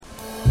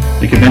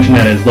The convention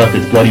that has left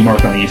its bloody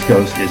mark on the East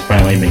Coast is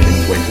finally making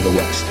its way to the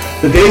West.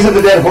 The Days of the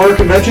Dead Horror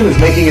Convention is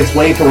making its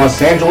way to Los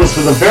Angeles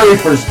for the very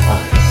first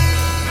time.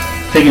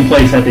 Taking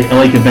place at the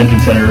LA Convention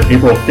Center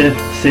April 5th,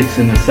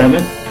 6th, and the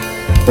 7th.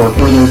 For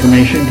further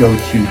information, go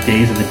to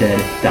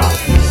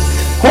daysofthedead.com.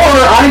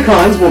 Horror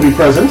icons will be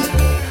present.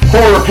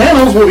 Horror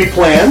panels will be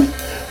planned.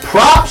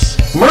 Props,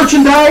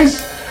 merchandise,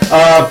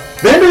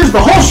 vendors,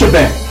 the whole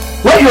shebang.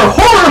 Let your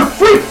horror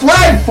freak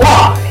flag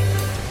fly!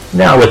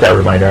 Now, with that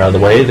reminder out of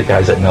the way, the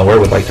guys at Nowhere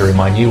would like to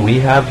remind you we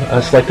have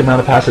a select amount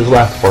of passes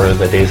left for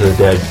the Days of the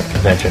Dead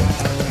convention.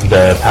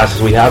 The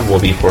passes we have will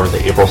be for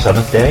the April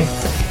 7th day,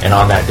 and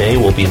on that day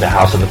will be the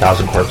House of a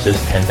Thousand Corpses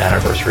 10th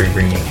anniversary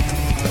reunion.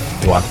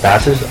 You want the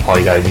passes? All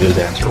you gotta do is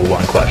answer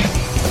one question.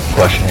 The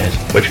question is,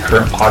 which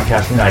current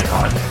podcasting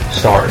icon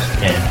stars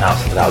in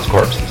House of a Thousand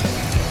Corpses?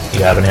 If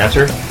you have an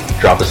answer,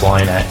 drop us a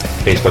line at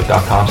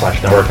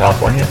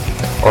facebook.com/nowherecalifornia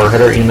or hit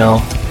our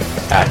email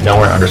at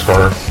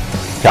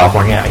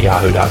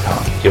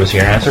nowhere_California@yahoo.com. Give us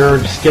your answer, or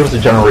just give us a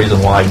general reason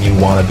why you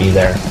want to be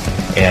there,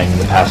 and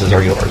the passes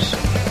are yours.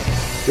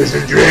 This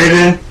is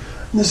Drayden.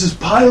 This is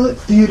Pilot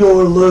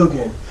Theodore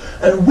Logan,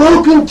 and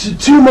welcome to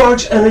Two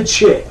Marks and a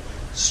Chick.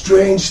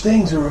 Strange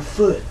things are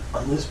afoot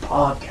on this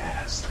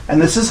podcast.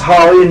 And this is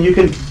Holly, and you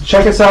can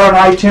check us out on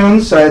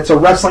iTunes. It's a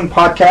wrestling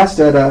podcast.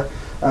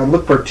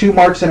 Look for Two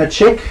Marks and a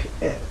Chick.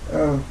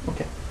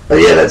 Okay. Oh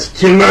yeah, that's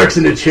 2 marks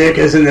and a chick,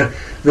 as in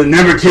the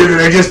number 2 that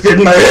I just did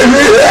in my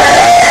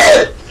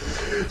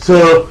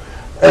So,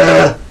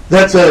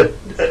 that's a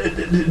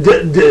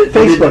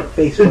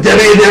Facebook.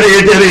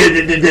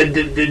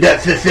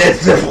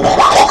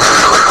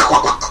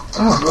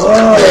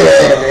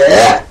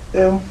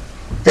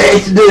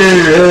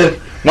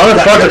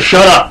 Motherfucker,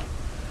 shut up!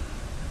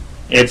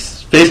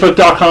 It's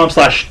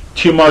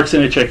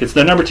facebook.com/2marksandachick. It's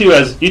the number 2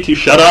 as you two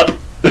shut up.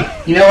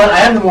 You know what? I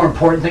have the more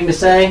important thing to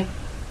say.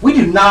 We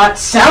do not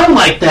sound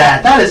like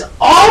that. That is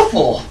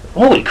awful.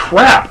 Holy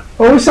crap!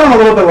 Well, we sound a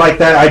little bit like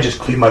that. I just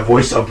clean my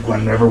voice up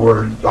whenever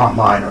we're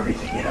online or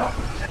anything, you know.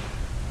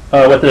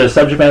 With the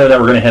subject matter that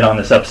we're going to hit on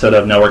this episode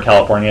of Nowhere,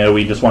 California,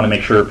 we just want to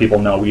make sure people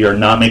know we are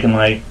not making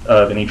light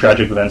of any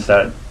tragic events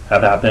that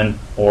have happened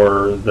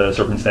or the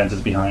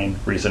circumstances behind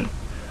recent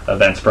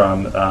events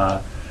from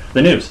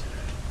the news.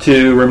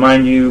 To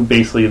remind you,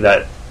 basically,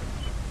 that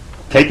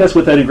take this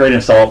with a grain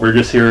of salt. We're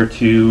just here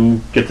to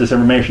get this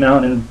information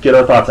out and get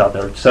our thoughts out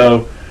there.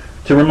 So,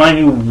 to remind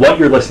you what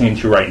you're listening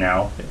to right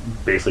now,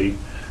 basically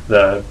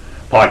the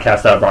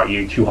podcast that brought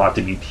you Too Hot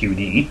to Be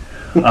QD.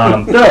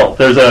 Bill,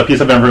 there's a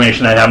piece of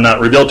information I have not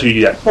revealed to you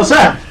yet. What's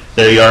that?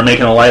 They are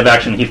making a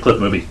live-action Heathcliff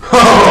movie.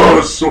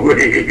 Oh,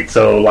 sweet.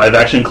 So,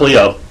 live-action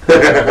Cleo.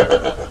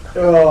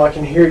 Oh, I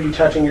can hear you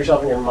touching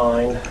yourself in your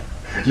mind.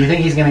 Do you think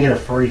he's going to get a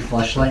furry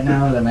fleshlight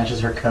now that matches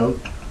her coat?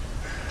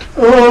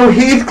 Oh,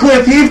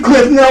 Heathcliff,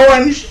 no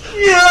one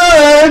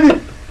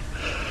should.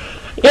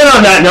 And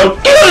on that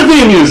note, get on the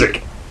theme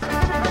music!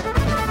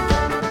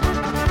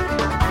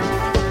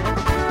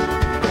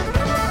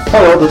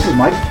 Hello, this is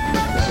Mike.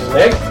 This is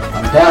Nick.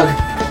 I'm Doug.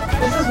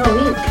 This is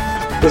Monique.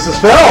 This is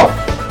Phil.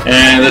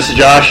 And this is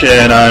Josh,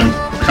 and I'm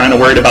kind of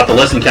worried about the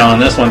listen count on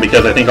this one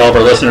because I think all of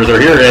our listeners are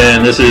here,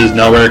 and this is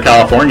Nowhere,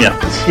 California.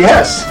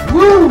 Yes.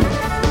 Woo!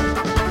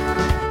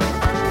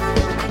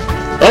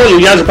 Oh,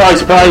 you guys are probably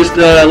surprised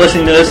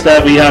listening to this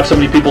that we have so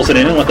many people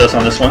sitting in with us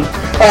on this one.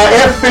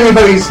 If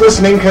anybody's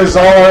listening, because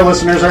all our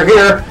listeners are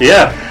here.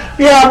 Yeah.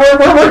 Yeah,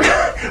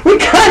 we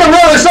kind of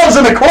roll ourselves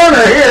in the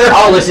corner here.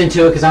 I'll listen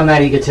to it because I'm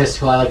that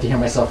egotistical. I like to hear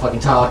myself fucking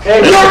talk. Hey,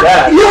 You're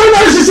a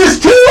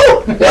narcissist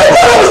too? I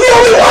thought I was the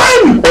only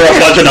one. We're a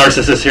bunch of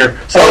narcissists here.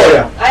 So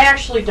yeah. I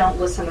actually don't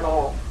listen at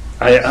all.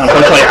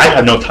 Unfortunately, I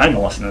have no time to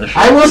listen to this shit.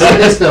 I will say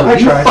this though, I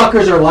you tried.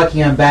 fuckers are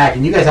lucky I'm back,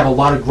 and you guys have a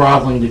lot of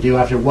groveling to do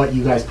after what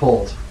you guys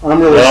pulled.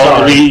 I'm really Well,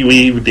 sorry.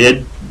 we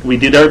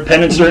did our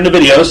penance during the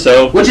video,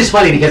 so... Which is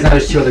funny because now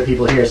there's 2 other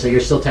people here, so you're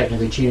still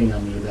technically cheating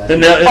on me with that.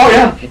 Oh,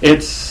 yeah.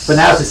 It's... But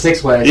now it's a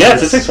 6-way. Yeah,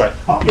 it's a 6-way.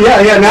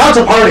 Yeah, now it's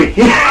a party.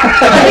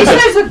 At least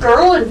there's a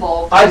girl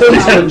involved. I think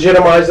it's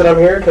legitimized that I'm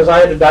here because I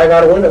had to dive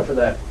out a window for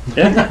that.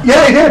 Yeah.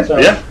 Yeah, he did. So.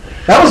 Yeah.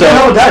 That was a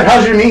hell of a dive.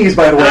 How's your knees,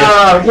 by the way?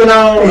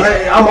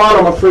 I'm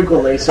on them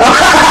frequently, so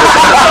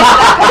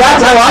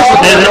That's how I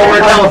feel. And-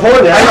 Nowhere,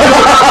 California.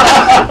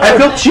 I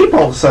felt cheap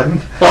all of a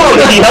sudden. Oh,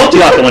 he helped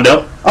you out the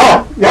window.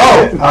 You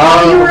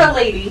were a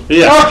lady.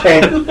 Yeah.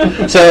 Okay.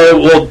 So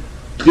we'll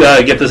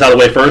get this out of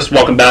the way first.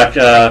 Welcome back,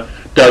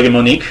 Doug and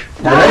Monique.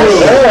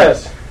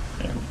 yes.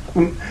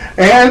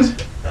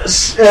 And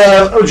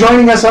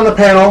joining us on the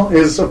panel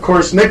is, of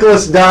course,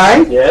 Nicholas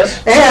Dye.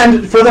 Yes.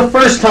 And for the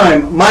first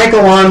time, Mike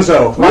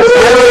Alonzo.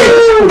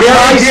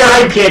 Very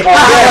sidekick.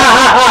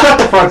 Shut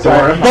the front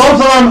door. Both of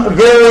them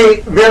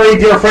very, very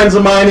dear friends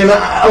of mine. And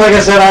like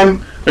I said,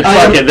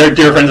 Fuck it, they're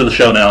dear friends of the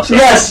show now. So.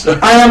 Yes,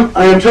 I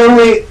am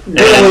totally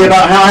diddly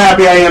about how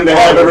happy I am to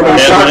have everybody.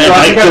 And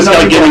Mike just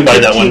got given by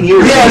that one.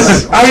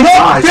 Yes, I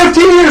know.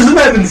 15 years, isn't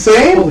that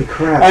insane? Holy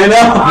crap! I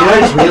know. I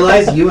just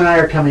realized you and I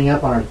are coming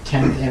up on our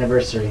 10th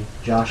anniversary,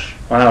 Josh.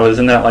 Wow,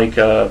 isn't that like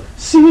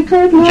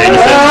Secret Jameson?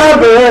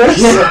 lovers. Or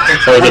is it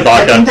I think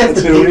vodka?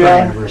 that's the paper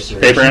anniversary.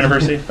 Paper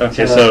anniversary?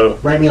 Okay, so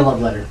write me a love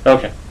letter.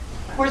 okay.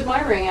 Where's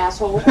my ring,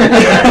 asshole?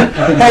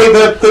 Hey,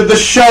 the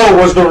show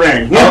was the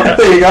ring. Yeah,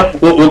 there you go.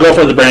 We'll go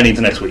for the brandings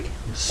next week.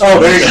 Oh,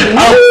 there you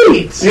go.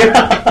 Sweet.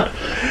 Yeah.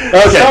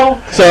 Okay,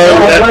 so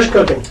Flesh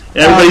cooking.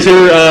 everybody's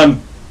here.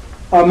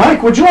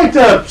 Mike, would you like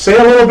to say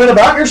a little bit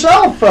about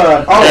yourself?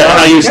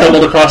 How you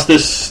stumbled across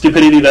this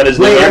stupidity that is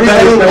Wait, Nowhere.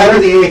 everybody, what are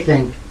the A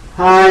thing?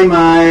 Hi,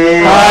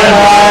 Mike.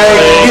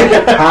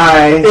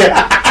 Hi.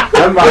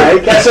 I'm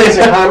Mike. Can't say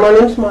hi, my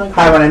name's Mike.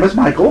 Hi, my name is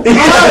Michael.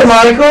 Hi,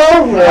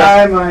 Michael.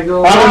 Hi,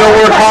 Michael. I'm a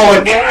nowhere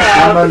colic.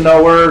 I'm a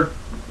nowhere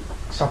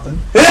something.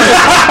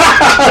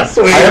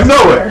 Sweet. I am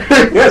nowhere.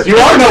 Yes, you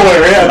are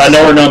nowhere. I Yes.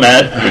 know we're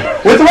nomad.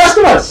 With the rest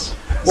of us.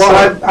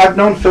 Well, I've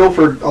known Phil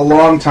for a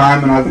long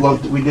time, and I've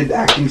loved. We did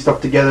acting stuff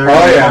together. Oh,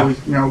 and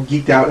yeah. we,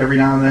 geeked out every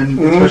now and then.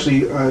 Mhm.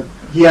 Especially,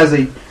 he has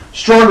a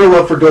stronger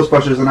love for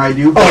Ghostbusters than I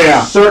do. But Oh, yeah.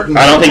 certainly.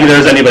 I don't think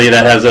there's anybody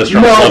that has a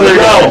strong love there you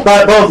for go. it.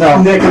 But both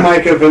No. Nick and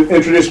Mike have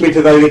introduced me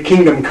to the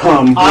Kingdom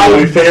Come. I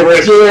My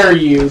favorite. dare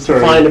you to Sorry.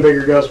 find a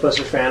bigger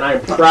Ghostbusters fan. I am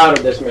proud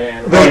of this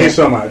man. Thank you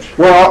so much.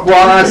 Well, on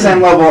that same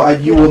level,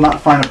 you will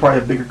not find probably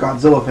a bigger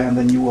Godzilla fan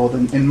than you will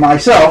in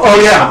myself. Oh,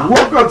 yeah.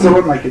 Love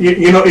Godzilla, Mike.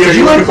 You know, Did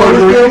you like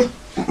Cloverfield?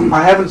 Cloverfield?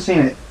 I haven't seen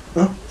it.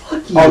 Fuck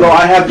you. Although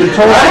I have been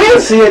told I can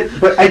see it,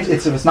 but if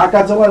it's not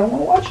Godzilla, I don't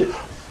want to watch it.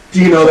 Do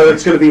you know that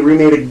it's going to be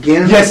remade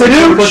again? Yes, I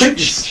do. Okay. Did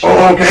you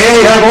know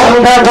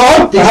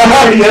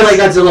if you Yes. like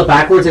Godzilla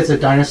backwards, it's a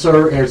dinosaur,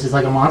 or it's just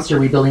like a monster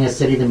rebuilding a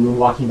city, then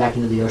moonwalking back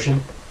into the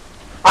ocean?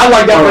 I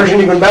like that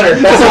version even better.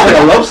 That sounds like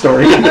a love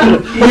story.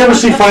 You ever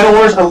see Final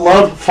Wars? I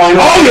love Final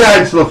Wars. Oh yeah,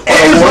 it's the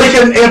It's like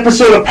an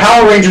episode of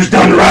Power Rangers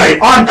done right.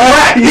 on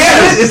crack.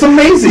 Yes, it's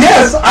amazing.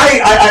 Yes,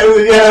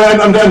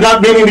 I'm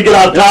not meaning to get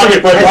off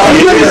topic, but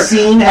Has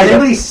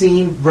anybody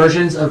seen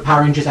versions of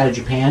Power Rangers out of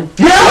Japan?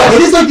 yeah,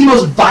 It is like the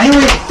most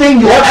violent thing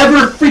you'll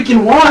ever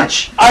freaking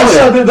watch. I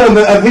saw I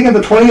think at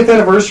the 20th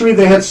anniversary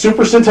they had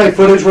Super Sentai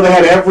footage where they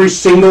had every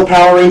single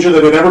Power Ranger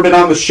that had ever been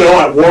on the show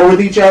at war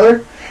with each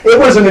other. It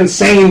was an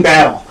insane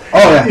battle. Oh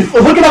yeah.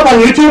 Look it up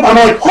on YouTube. I'm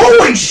like,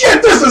 holy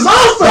shit, this is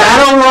awesome!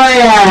 Battle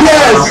Royale!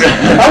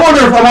 Yes! I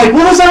wonder if I'm like,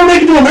 will this ever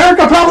make it to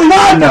America? Probably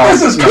not! No.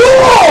 This is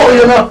cool!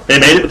 You know? They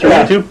made it through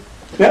Yeah. YouTube.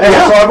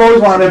 Yeah, so I've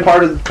always wanted to be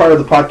part of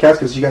the podcast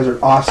because you guys are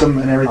awesome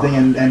and everything.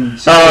 And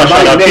Shut up.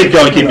 Keep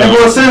going. And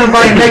we'll send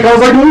inviting Nick. I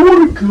was like, I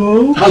want to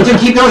go. Oh, dude,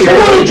 keep going. You're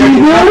really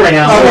drinking up right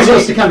now. What's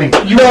supposed to coming?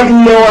 You have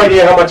no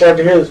idea how much I have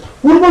to hear this.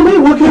 What about me?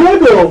 What can I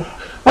do?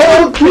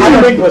 I'm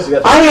a big pussy.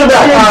 That's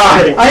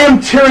I kidding.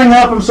 am tearing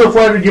up. I'm so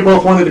flattered you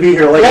both wanted to be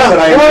here. Like Yeah,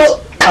 I well-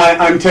 said,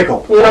 I'm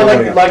tickled. You know,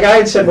 like I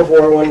had said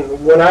before,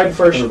 when I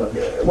first heard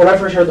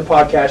the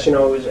podcast, you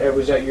know, it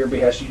was at your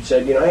behest. You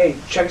said, you know, hey,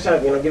 check us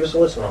out. You know, give us a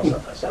listen and all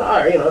stuff. I said, all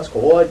right, you know, that's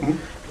cool.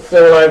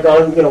 Phil and I have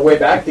gone, you know, way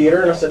back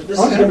theater, and I said, this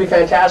is going to be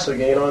fantastic.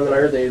 You know, and then I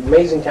heard the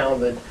amazing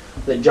talent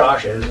that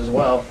Josh is as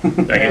well.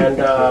 And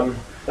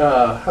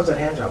how's that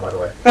hand job, by the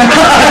way?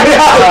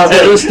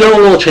 It was still a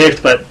little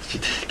chafed, but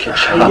good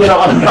job. You know,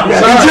 I'm not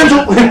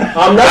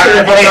sure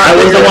if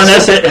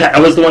I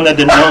was the one that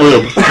did not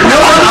lube.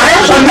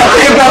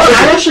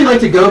 I'd actually like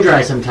to go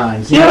dry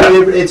sometimes. You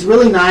know, it's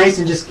really nice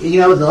and just, you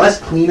know, the less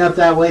cleanup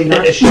that way. You don't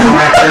have to shower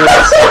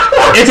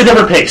after. It's a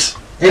different pace.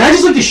 And I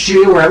just like to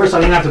shoot it wherever so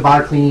I don't have to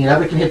bother cleaning it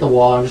up. It can hit the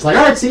wall. I'm just like,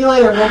 all right, see you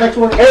later. I'm going back to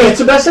work. Hey, it's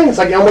the best thing. It's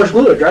like Elmer's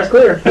glue. It dries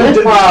clear.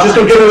 Just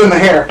don't get it in the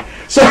hair.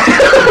 So,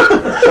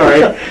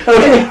 sorry.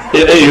 Okay.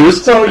 It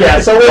was. So yeah,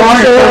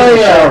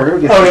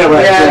 Oh yeah,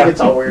 right. yeah,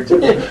 it's all weird too.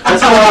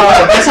 That's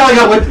how I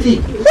got whipped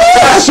feet.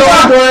 I'm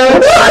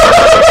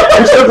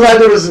so glad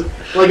there was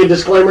like a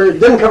disclaimer. It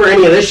didn't cover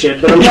any of this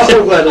shit, but I'm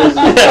so glad there was.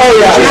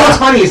 You know what's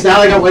funny is now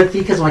I got wet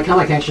feet because my I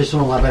can actually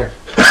swim a lot better.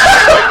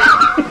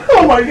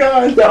 Oh my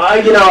god.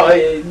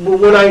 No,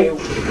 when I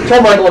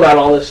told Michael about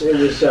all this,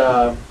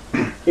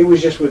 it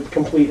was just with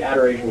complete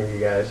adoration of you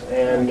guys,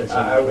 and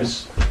I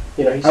was,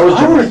 you know, he said, I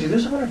want to do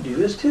this. I want to do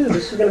this too.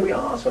 This is going to be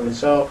awesome, and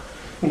so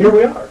here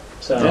we are.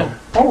 So,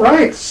 All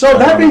right. So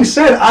that being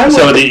said,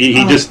 So he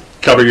just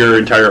covered your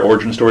entire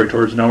origin story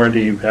towards nowhere. Do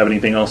you have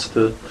anything else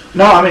to?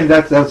 No, I mean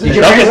that's Did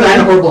your parents die in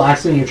a horrible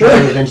accident and you're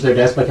trying to avenge their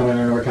deaths by coming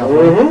to North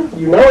California?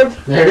 you know it.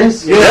 There it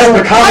is. Yes,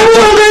 the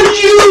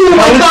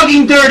I'm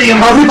talking dirty.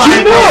 How did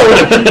you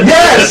know?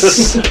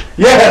 Yes.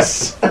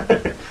 Yes.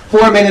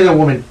 4 men and a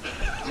woman.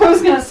 I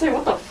was gonna say,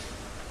 what the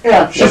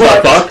Yeah. She's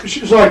What the like, fuck?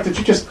 she's like, did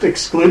you just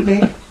exclude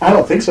me? I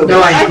don't think so.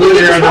 No, I I included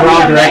think her in the it's wrong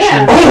probably a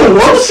direction. man. Oh,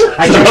 whoops.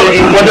 I took it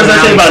in What does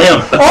that say about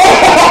him?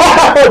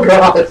 Oh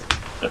god.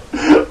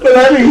 But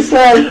that being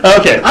said,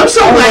 Okay. I'm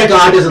so glad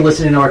God doesn't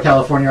listen to North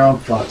California or I'm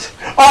fucked.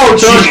 oh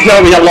So geez.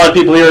 we have a lot of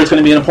people here. It's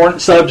going to be an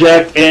important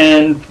subject,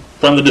 and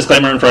from the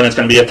disclaimer in front, it's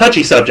going to be a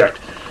touchy subject.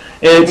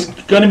 It's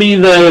going to be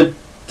the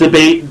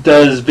debate,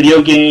 does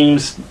video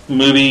games,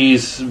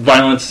 movies,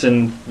 violence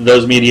in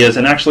those medias,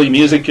 and actually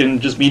music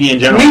and just media in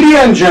general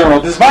Media in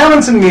general, does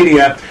violence in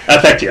media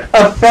affect you,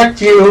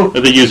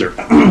 the user?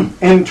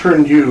 and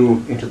turn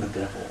you into the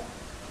devil?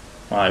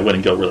 Well, I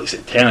wouldn't go really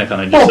satanic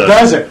on it. Well,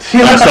 Just does it?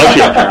 I'm a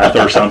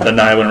sociopath or something.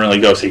 I wouldn't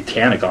really go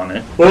satanic on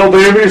it. Well,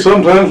 Davey,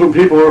 sometimes when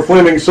people are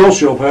flaming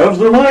sociopaths,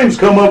 their minds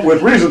come up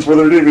with reasons for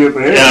their deviant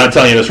behavior. And I'm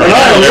telling you this right And I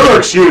have now. your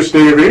excuse,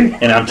 Davey.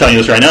 And I'm telling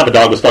you this right now. If a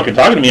dog was fucking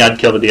talking to me, I'd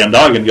kill the damn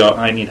dog and go,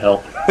 I need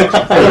help. I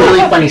have a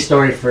really funny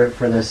story for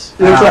this.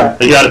 What's that?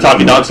 You got a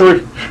talking dog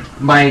story?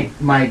 My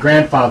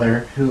grandfather,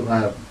 who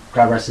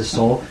God rest his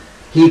soul,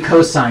 he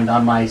co-signed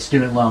on my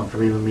student loan for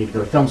leaving me to go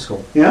to film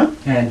school. Yeah?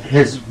 And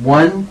his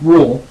one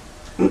rule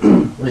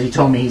was, he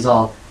told me, he's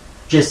all,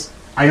 just,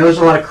 I know there's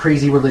a lot of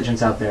crazy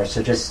religions out there,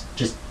 so just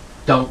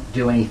don't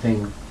do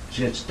anything.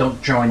 Just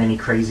don't join any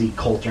crazy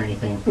cult or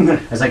anything. I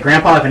was like,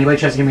 Grandpa, if anybody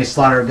tries to give me a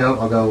slaughter a goat,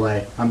 I'll go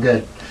away. I'm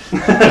good. I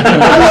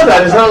love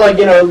that. It's not like,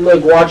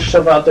 like watch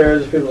yourself out there.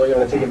 There's people that are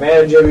going to take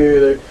advantage of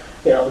you.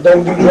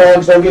 Don't do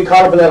drugs. Don't get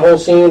caught up in that whole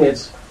scene.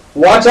 It's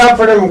watch out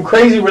for them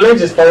crazy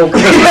religious folks.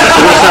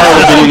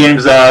 The video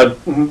games,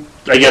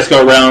 I guess,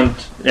 go around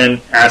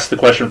and ask the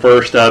question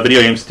first.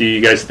 Video games, do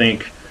you guys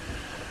think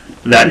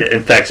that it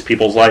affects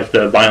people's life,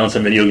 the violence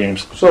in video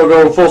games? So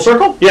go full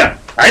circle? Yeah.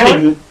 I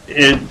think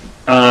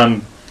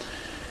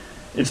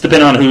it's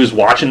depending on who's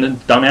watching the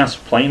dumbass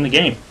playing the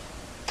game.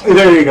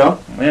 There you go.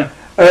 Yeah.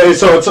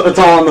 So it's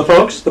all on the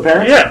folks, the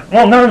parents? Yeah.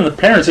 Well, not on the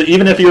parents.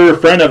 Even if you're a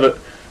friend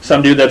of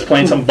some dude that's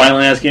playing some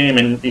violent-ass game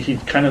and he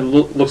kind of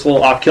looks a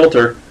little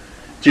off-kilter,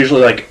 it's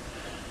usually like,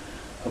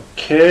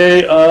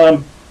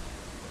 okay,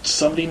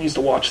 somebody needs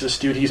to watch this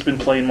dude. He's been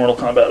playing Mortal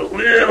Kombat a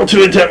little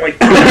too intently.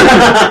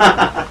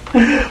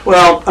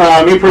 Well,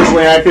 me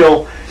personally, I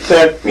feel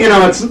that,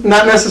 it's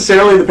not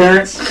necessarily the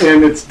parents,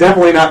 and it's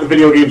definitely not the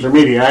video games or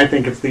media. I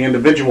think it's the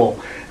individual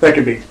that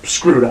can be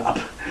screwed up.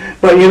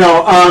 But,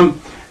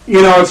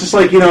 it's just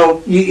like,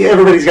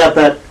 everybody's got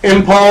that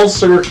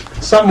impulse or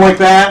something like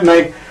that,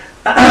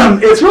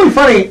 and it's really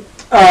funny.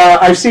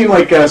 I've seen,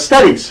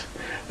 studies.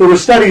 There were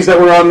studies that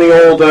were on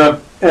the old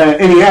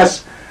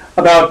NES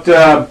about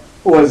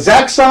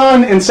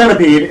Zaxxon and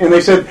Centipede, and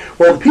they said,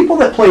 well, the people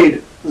that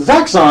played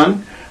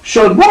Zaxxon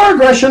showed more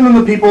aggression than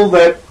the people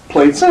that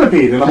played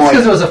Centipede. And I'm That's like,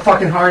 because it was a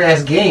fucking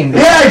hard-ass game.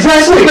 yeah,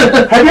 exactly.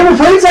 Have you ever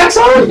played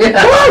Zaxxon?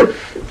 Yeah. Come on.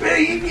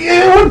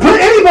 It would put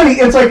anybody.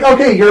 It's like,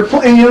 okay, you're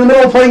in the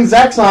middle of playing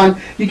Zaxxon.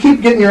 You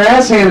keep getting your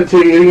ass handed to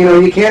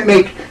you. You can't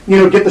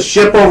get the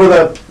ship over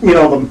the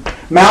the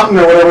mountain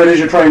or whatever it is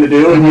you're trying to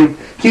do, and you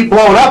keep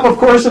blowing up, of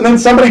course. And then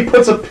somebody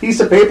puts a piece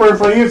of paper in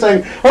front of you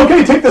saying,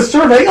 "Okay, take this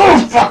survey." Oh,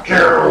 fuck you!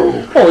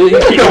 Well, you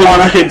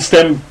can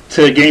stem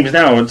to games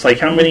now. It's like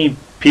how many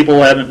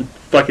people haven't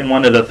fucking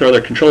wanted to throw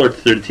their controller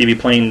through the TV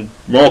playing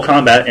Mortal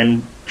Kombat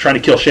and trying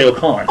to kill Shao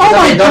Kahn. Oh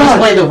my They'll God. just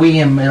play the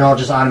Wii and it'll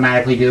just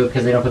automatically do it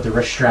because they don't put the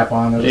wrist strap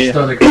on. They'll just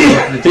throw their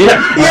controller through the TV.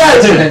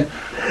 Yeah.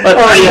 But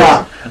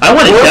Oh, I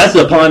want to death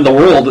upon the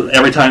world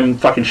every time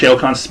fucking Shao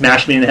Kahn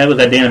smashed me in the head with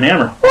that damn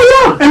hammer.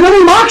 Oh yeah, and then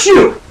he mocks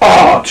you.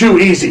 Oh, too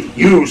easy.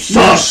 You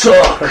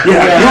suck.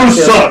 Yeah, you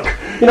suck.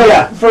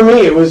 For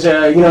me, it was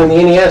in the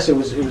NES, it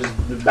was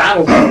the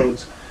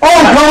Battletoads. Oh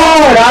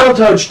God!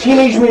 Battletoads,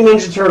 Teenage Mutant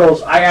Ninja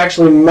Turtles. I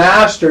actually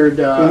mastered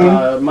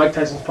Mike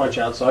Tyson's Punch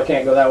Out, so I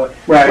can't go that way.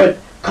 Right. But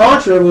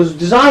Contra was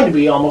designed to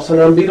be almost an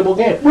unbeatable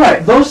game.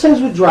 Right. Those things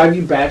would drive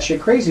you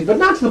batshit crazy, but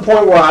not to the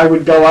point where I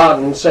would go out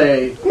and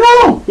say,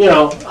 No.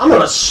 I'm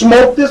going to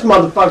smoke this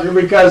motherfucker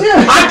because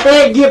I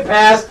can't get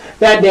past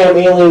that damn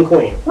alien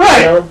queen.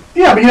 Right.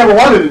 Yeah, but you never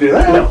wanted to do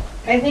that. No.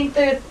 I think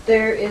that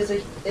there's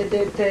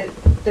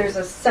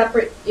a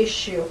separate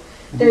issue.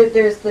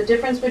 There's the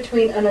difference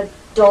between an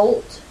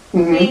adult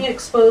being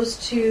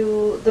exposed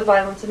to the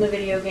violence in the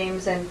video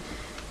games, and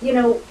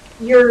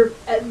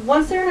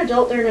once they're an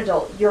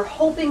adult. You're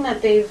hoping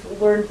that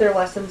they've learned their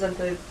lessons and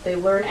they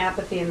learn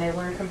apathy and they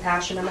learn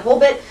compassion and the whole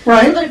bit, so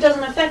that it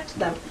doesn't affect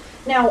them.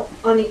 Now,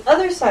 on the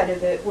other side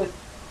of it, with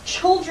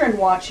children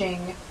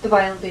watching the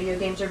violent video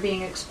games or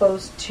being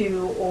exposed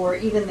to, or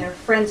even their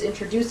friends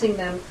introducing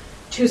them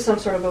to some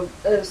sort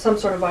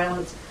of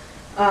violence,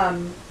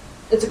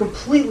 it's a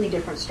completely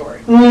different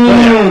story.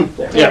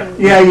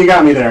 Yeah, you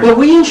got me there. But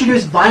we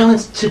introduced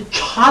violence to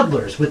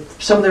toddlers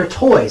with some of their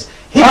toys.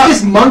 Hit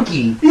this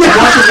monkey, watch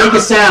it make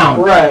a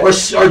sound, Right. or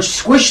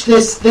squish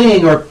this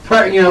thing, or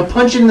punch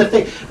it in the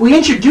face. We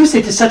introduce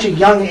it to such a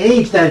young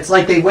age that it's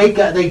like they wake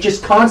up, they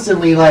just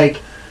constantly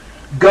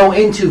go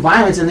into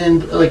violence, and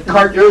then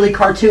early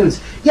cartoons.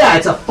 Yeah,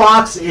 it's a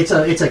fox, it's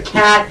a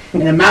cat,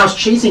 and a mouse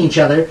chasing each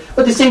other.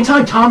 But at the same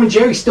time, Tom and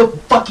Jerry still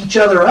fuck each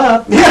other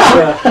up.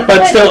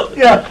 But still,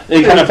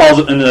 it kind of falls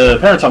in the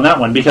parents on that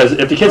one, because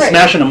if the kid's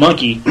smashing a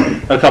monkey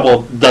a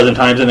couple dozen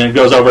times and then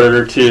goes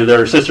over to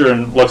their sister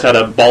and looks at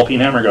a ball-peen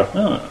hammer and goes,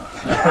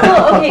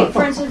 Well, okay,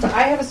 for instance,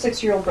 I have a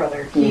 6-year-old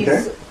brother.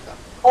 He's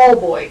all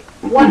boy,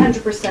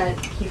 100%.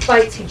 He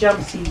fights, he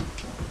jumps, he's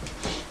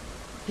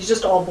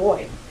just all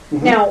boy.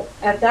 Now,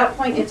 at that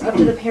point, it's up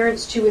to the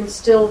parents to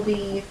instill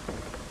the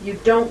You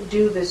don't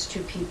do this to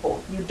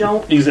people. You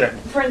don't.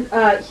 Exactly.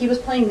 He was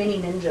playing Mini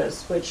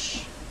Ninjas,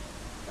 which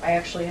I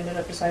actually ended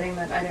up deciding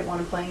that I didn't want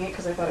him playing it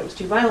because I thought it was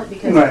too violent.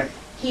 Because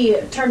he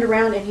turned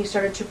around and he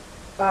started to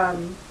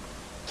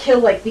kill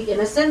like the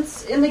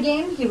innocents in the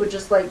game. He would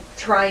just like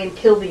try and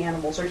kill the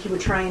animals, or he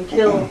would try and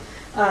kill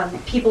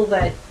people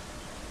that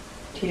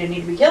he didn't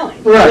need to be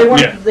killing.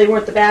 Right. They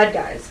weren't the bad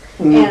guys,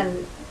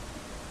 and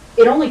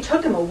it only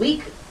took him a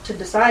week to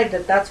decide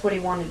that that's what he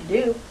wanted to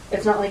do.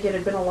 It's not like it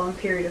had been a long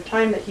period of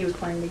time that he was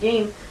playing the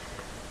game.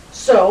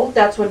 So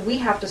that's when we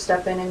have to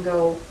step in and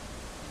go,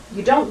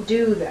 you don't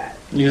do that.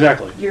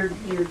 Exactly. You're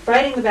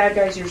fighting the bad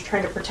guys. You're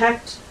trying to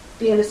protect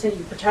the innocent.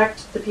 You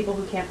protect the people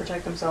who can't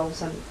protect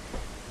themselves, and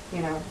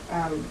you know.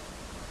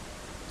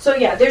 So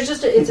yeah, there's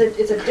just there's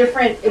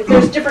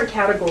different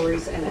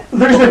categories in it.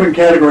 There's different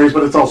categories,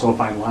 but it's also a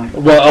fine line.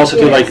 Well, also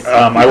too, like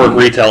I work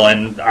retail,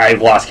 and I've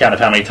lost count of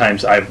how many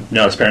times I've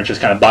noticed parents just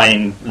kind of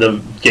buying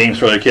the games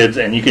for their kids,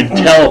 and you can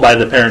tell by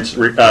the parents'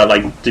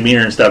 like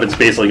demeanor and stuff. It's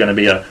basically going to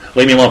be a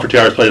leave me alone for 2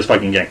 hours, play this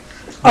fucking game.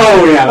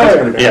 Oh yeah, that's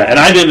going to be. Yeah, and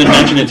I've even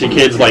mentioned it to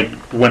kids like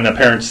when the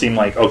parents seem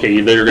like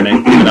okay, they're going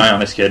to keep an eye on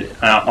this kid.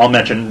 I'll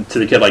mention to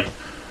the kid like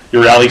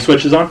your reality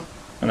switch is on,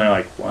 and they're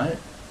like what?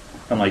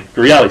 I'm like,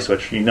 the reality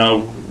switch. You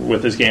know,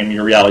 with this game,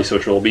 your reality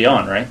switch will be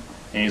on, right?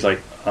 And he's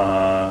like,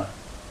 and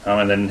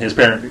then his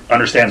parent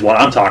understands what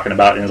I'm talking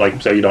about, and is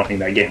like, so you don't need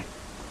that game.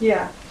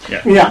 Yeah.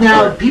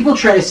 Now, people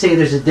try to say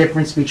there's a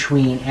difference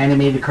between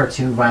animated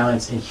cartoon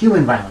violence and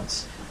human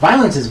violence.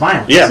 Violence is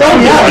violence. Yeah. No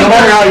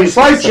matter how you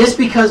slice it. Just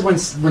because when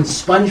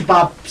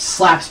SpongeBob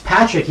slaps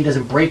Patrick, he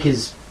doesn't break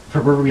his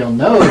proverbial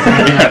nose or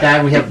anything like that,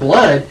 and we have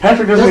blood.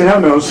 Patrick doesn't even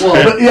have nose. Well,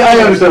 but yeah, I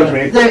understand what you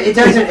mean. It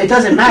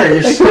doesn't matter.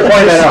 There's Point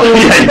that out.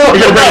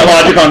 You're gonna bring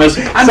logic on this.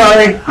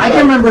 Sorry. I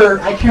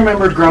can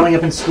remember growing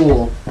up in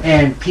school,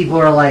 and people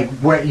are like,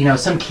 where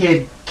some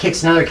kid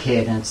kicks another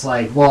kid, and it's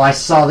like, well, I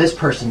saw this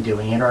person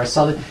doing it, or I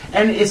saw that,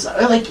 and it's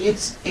like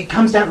it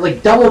comes down to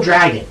like Double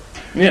Dragon.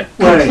 Yeah.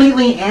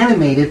 Completely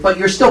animated, but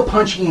you're still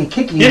punching and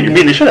kicking. Yeah, you're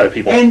beating the shit out of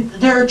people. And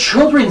there are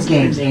children's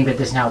games aimed at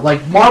this now,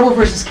 like Marvel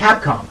vs.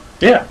 Capcom.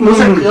 Yeah.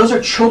 Those are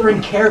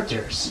children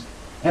characters,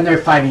 and they're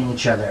fighting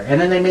each other.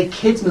 And then they make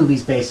kids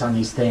movies based on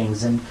these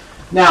things. And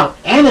now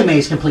anime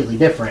is completely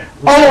different.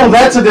 Oh,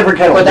 that's a different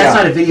category. But that's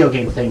not a video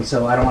game thing,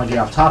 so I don't want to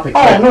get off topic.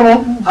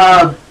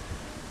 Oh,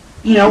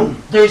 no.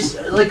 There's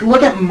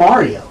look at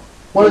Mario,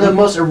 one of the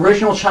most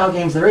original child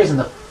games there is. And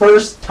the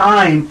first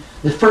 5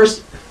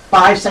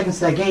 seconds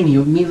of that game,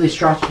 you immediately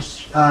jump on a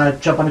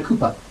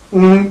Koopa.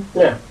 Mm-hmm.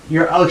 Yeah.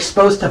 You're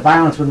exposed to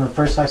violence within the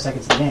first 5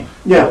 seconds of the game.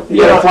 Yeah,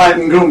 you gotta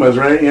flatten Goombas,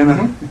 right? You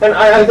know? And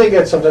I think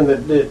that's something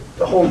that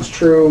holds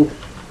true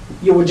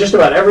with just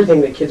about everything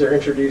that kids are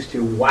introduced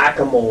to.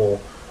 Whack-a-mole,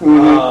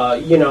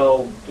 some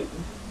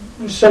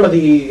of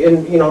the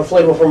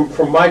inflatable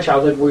from my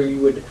childhood where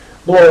you would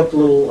blow up the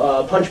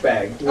little punch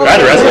bag. I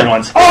had wrestling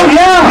ones. Oh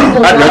yeah!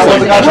 I had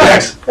wrestling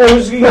contracts. It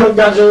was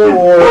Godzilla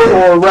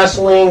or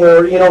wrestling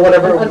or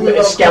whatever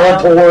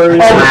Skeletor.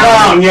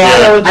 Clown,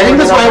 yeah. I think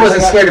that's why I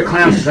wasn't scared of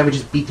clowns, because I would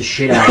just beat the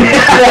shit out of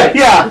it.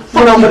 Yeah.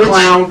 But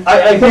clown.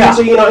 I think it's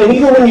and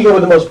even when you go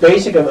with the most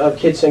basic of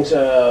kids things,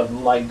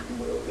 like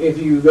if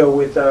you go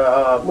with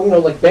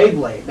like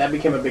Beyblade, that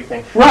became a big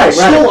thing. Right.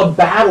 Still a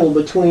battle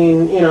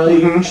between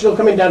you're still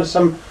coming down to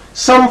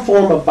some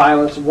form of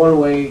violence, one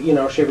way,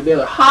 shape or the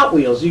other. Hot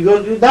Wheels, you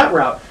go that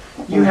route.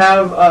 You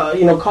have,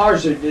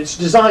 cars. It's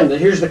designed that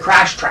here's the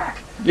crash track.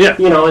 Yeah.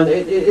 And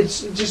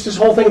it's just this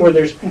whole thing where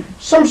there's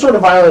some sort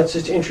of violence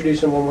that's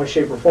introduced in one way,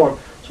 shape, or form.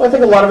 So I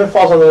think a lot of it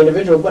falls on the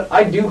individual, but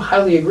I do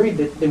highly agree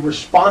that the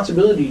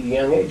responsibility at a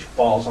young age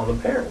falls on the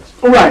parents.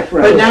 Right.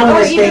 But now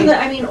or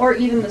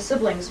even the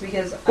siblings,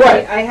 because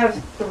I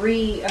have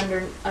 3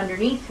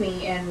 underneath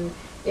me, and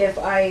if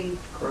I.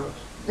 Gross.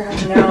 No,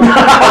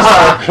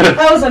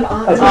 that was an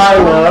odd.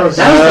 That was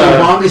the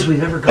longest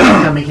we've ever gone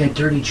without making a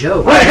dirty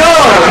joke. Let go!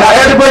 I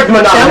had to break the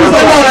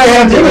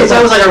monopoly.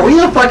 I was like, are we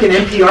a fucking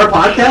NPR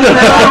podcast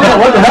now?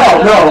 What the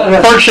hell?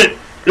 No. First shit.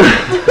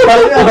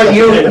 But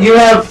you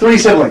have 3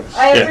 siblings.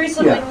 I have 3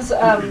 siblings.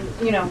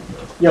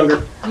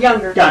 Younger.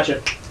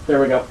 Gotcha. There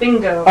we go.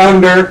 Bingo.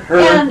 Under her.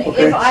 And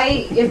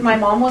Okay. if my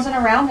mom wasn't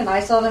around and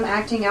I saw them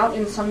acting out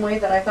in some way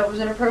that I thought was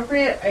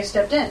inappropriate, I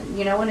stepped in.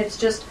 And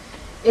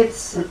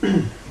it's.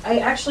 I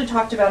actually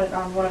talked about it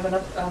on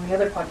on the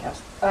other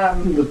podcast.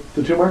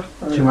 The 2 marks?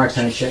 2 marks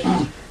and a chick.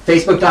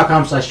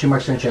 Facebook.com/2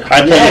 marks and a chick.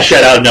 I pulled the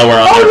shit out of nowhere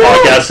on their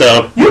podcast,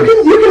 so. You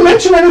can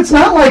mention it. It's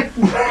not like.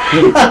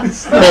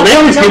 Well, they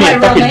always give me a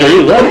fucking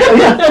dirty look.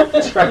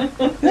 That's right.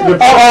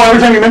 Oh, every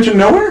time you mention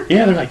nowhere?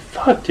 Yeah, they're like,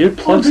 fuck, dude,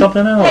 plug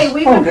something else. Hey,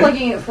 we've been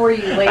plugging it for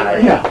you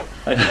later. Yeah.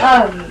 But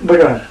go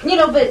ahead.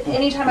 But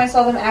anytime I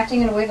saw them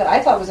acting in a way that I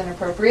thought was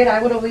inappropriate, I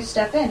would always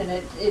step in,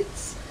 and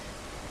it's.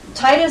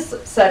 Titus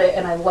said it,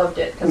 and I loved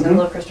it because I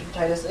love Christopher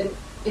Titus. And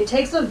it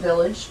takes a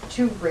village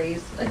to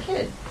raise a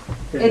kid.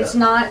 It's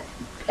not,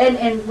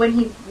 and when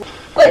he,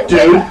 but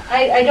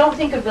I don't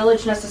think a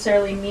village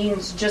necessarily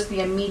means just the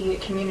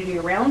immediate community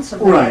around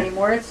somebody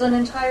anymore. It's an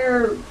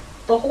entire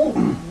the whole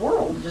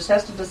world just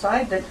has to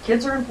decide that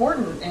kids are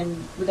important and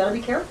we got to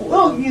be careful with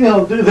Well, them. you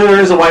know, there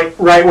is a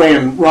right way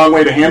and wrong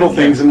way to handle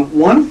things. And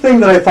one thing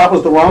that I thought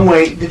was the wrong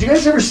way, did you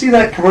guys ever see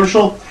that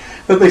commercial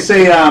that they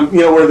say,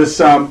 where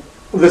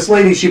this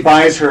lady, she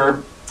buys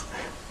her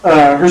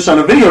son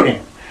a video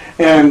game.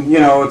 And,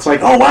 it's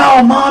like, oh,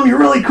 wow, Mom, you're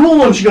really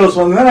cool. And she goes,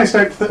 well, and then I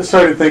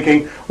started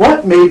thinking,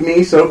 what made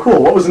me so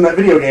cool? What was in that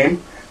video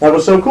game that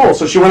was so cool?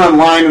 So she went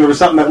online and there was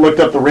something that looked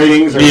up the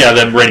ratings. The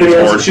ratings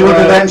board. She looked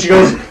at that and she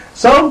goes,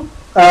 so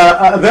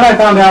then I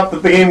found out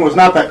that the game was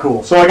not that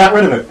cool. So I got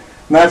rid of it.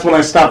 And that's when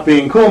I stopped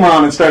being cool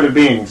mom and started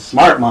being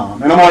smart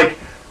mom. And I'm like,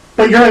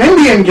 but you're an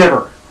Indian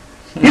giver.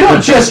 You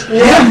don't just give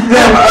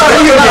them a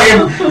video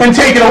game and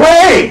take it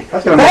away.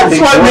 That's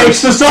what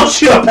makes the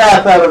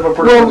sociopath out of a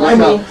person. Well, I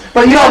mean,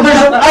 but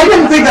I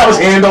didn't think that was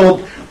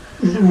handled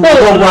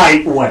the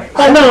right way.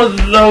 I know,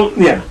 though.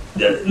 Yeah.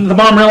 The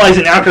mom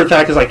realizing after the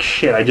fact is like,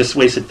 shit, I just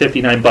wasted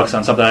 $59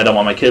 on something I don't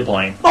want my kid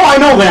playing. Oh, I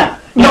know that.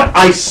 Yeah.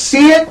 I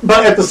see it,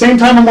 but at the same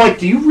time, I'm like,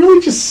 do you really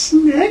just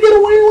snag it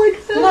away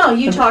like that? No,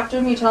 you talk to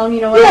him, you tell him,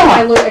 you know what,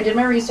 I did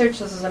my research,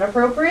 this is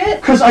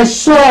inappropriate. Because I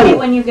Maybe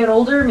when you get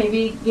older,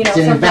 maybe,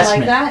 something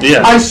like that.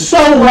 Yeah. I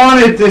so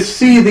wanted to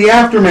see the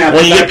aftermath.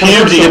 When you get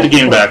pubes, you get the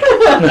game back.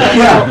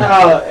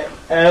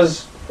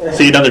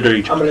 See another dirty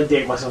I'm going to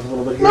date myself a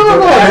little bit here. No,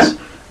 go ahead.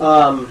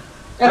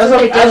 That's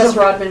what Dennis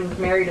Rodman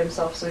married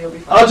himself, so you'll be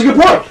fine. Oh, that's a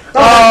good point.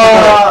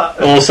 A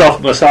little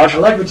self-massage. I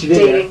like what you did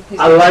Dating.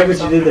 there. I like what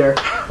you did there.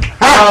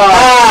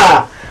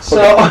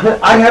 So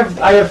I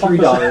have 3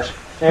 daughters,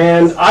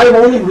 and I've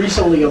only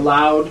recently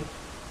allowed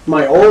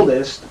my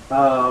oldest,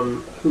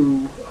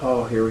 who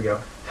here we go,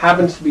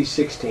 happens to be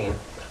 16.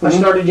 I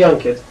started young,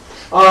 kids.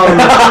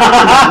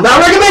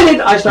 Not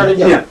recommended. I started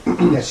young.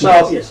 Yes,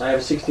 So yes, I have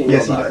a 16-year-old.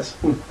 yes,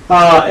 he does.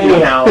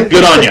 Anyhow,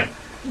 Good on you.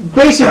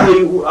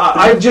 basically,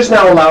 I've just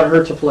now allowed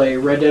her to play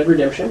Red Dead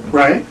Redemption,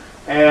 Right?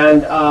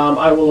 and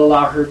I will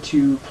allow her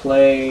to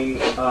play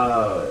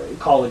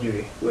Call of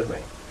Duty with me,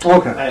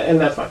 Okay. and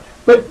that's fine.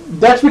 But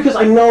that's because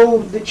I know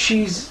that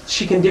she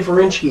can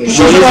differentiate.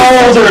 She's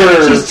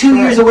older. She's 2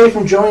 years away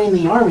from joining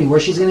the army, where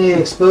she's going to get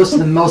exposed to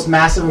the most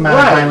massive amount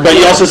of violence. But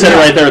you also said it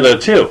right there, though,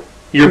 too.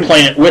 You're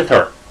playing it with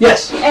her.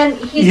 Yes. And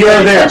he's You're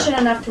paying there. attention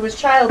enough to his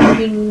child that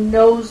he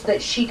knows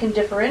that she can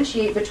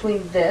differentiate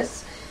between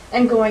this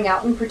and going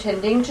out and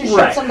pretending to shoot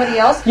Right. somebody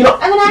else, You know-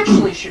 and then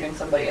actually shooting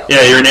somebody else.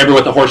 Yeah, your neighbor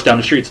with the horse down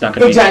the street's not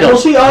going to Exactly. be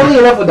Well, killed. see, oddly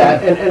enough with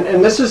that,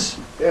 and this is,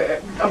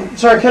 I'm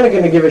sorry, I'm kind of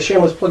going to give a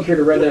shameless plug here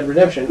to Red Dead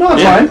Redemption. No,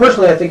 it's Yeah. fine.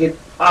 Personally, I think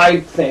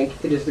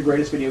it is the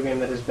greatest video game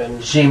that has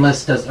been.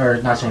 Shameless does, or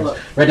not shameless.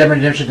 Red Dead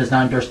Redemption does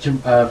not endorse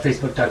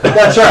Facebook.com.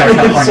 That's right.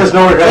 It says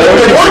no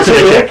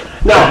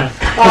No,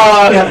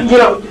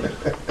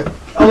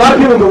 a lot of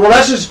people go, well,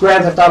 that's just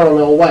Grand Theft Auto in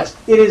the Old West.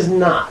 It is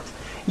not.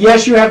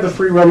 Yes, you have the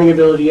free roaming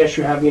ability. Yes,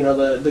 you have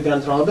the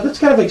guns and all that, but that's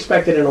kind of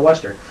expected in a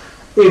Western.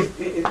 If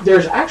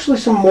there's actually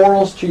some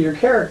morals to your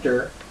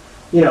character,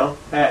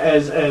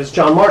 as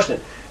John Marston.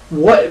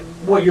 What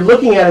you're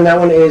looking at in that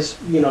one is,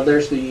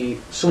 there's the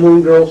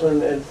saloon girls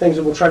and things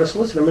that will try to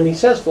solicit him, and he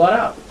says flat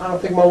out, I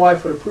don't think my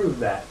wife would approve of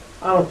that.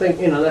 I don't think,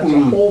 that's the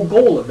whole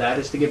goal of that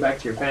is to get back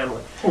to your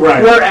family.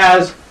 Right.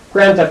 Whereas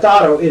Grand Theft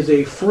Auto is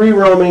a free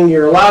roaming,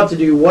 you're allowed to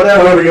do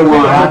whatever you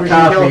want. Hot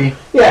coffee.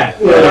 Yeah,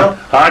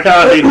 Hot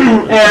coffee.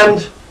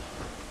 And,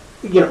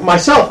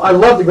 myself, I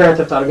love the Grand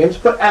Theft Auto games,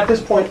 but at this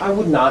point, I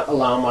would not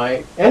allow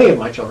any of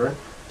my children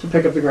to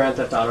pick up the Grand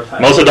Theft Auto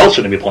title. Most adults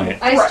shouldn't be playing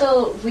it. I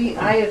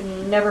have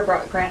never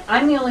brought Grant.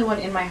 I'm the only one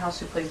in my house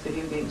who plays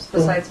video games,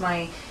 besides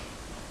my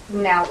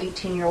now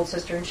 18-year-old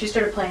sister, and she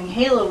started playing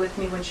Halo with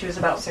me when she was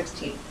about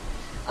 16.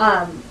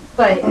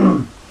 But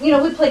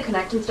we play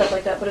Connect and stuff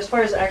like that. But as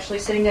far as actually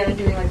sitting down and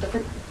doing like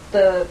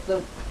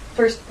the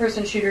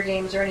first-person shooter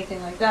games or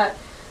anything like that,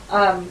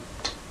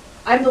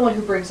 I'm the one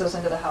who brings those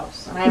into the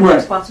house, and I have the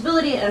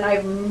responsibility. And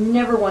I've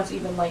never once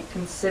even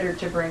considered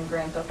to bring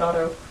Grand Theft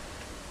Auto.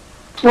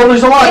 Well,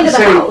 there's a lot Into to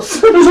the say. house.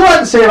 There's a lot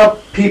to say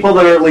about people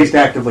that are at least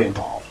actively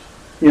involved.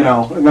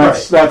 And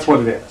that's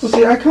what it is. Well,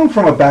 see, I come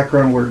from a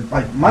background where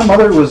my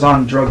mother was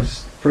on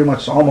drugs pretty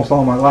much almost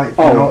all my life,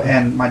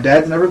 and my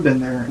dad's never been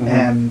there. Mm-hmm.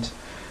 And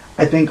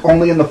I think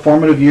only in the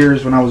formative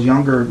years when I was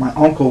younger, my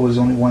uncle was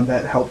the only one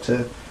that helped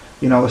to,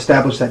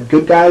 establish that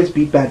good guys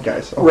beat bad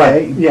guys. Okay,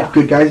 Right, yeah.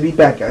 Good guys beat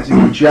bad guys.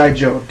 G.I.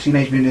 Joe,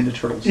 Teenage Mutant Ninja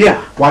Turtles.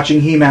 Yeah. Watching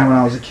He-Man when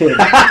I was a kid.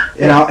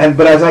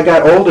 But as I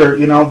got older,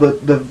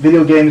 the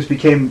video games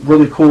became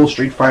really cool.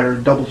 Street Fighter,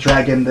 Double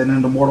Dragon, then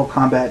into Mortal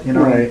Kombat.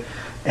 Right.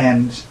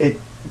 And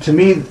to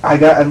me, I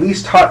got at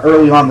least taught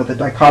early on that the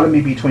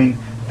dichotomy between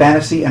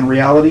fantasy and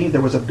reality,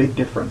 there was a big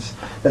difference.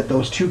 That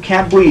those two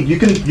can't bleed. You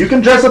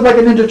can dress up like a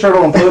Ninja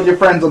Turtle and play with your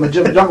friends on the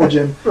jungle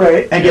gym,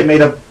 Right. and get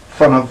made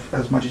fun of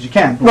as much as you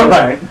can.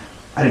 Right.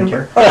 I didn't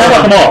care.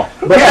 Fuck them all.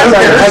 But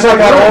as I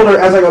got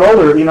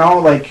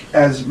older,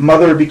 as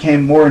mother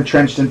became more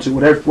entrenched into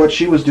what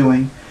she was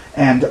doing,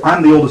 And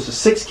I'm the oldest of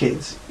 6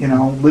 kids, you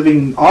know,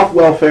 living off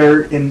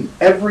welfare in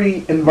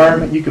every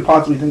environment you could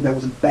possibly think that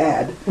was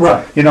bad.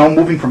 Right. You know,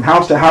 moving from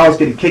house to house,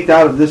 getting kicked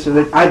out of this or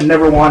that. I've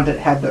never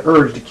had the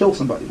urge to kill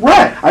somebody.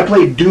 Right. I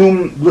played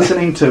Doom,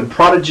 listening to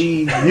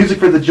Prodigy, music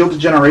for the jilted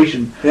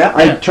generation. Yeah.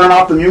 I'd turn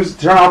off the music,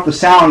 turn off the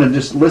sound, and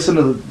just listen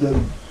to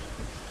the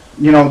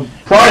you know,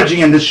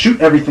 Prodigy and just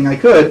shoot everything I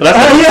could. But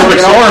that's the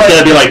perfect storm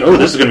to be like, oh,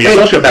 this is going to be a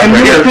sociopath And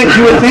right here.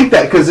 you would think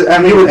that, because I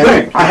mean,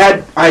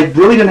 I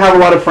really didn't have a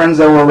lot of friends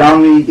that were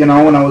around me, you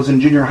know, when I was in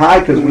junior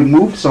high, because we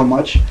moved so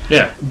much.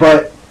 Yeah.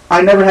 But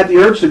I never had the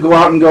urge to go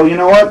out and go, you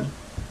know what,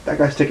 that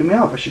guy's ticking me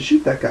off. I should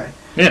shoot that guy.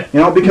 Yeah. You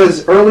know,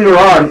 because earlier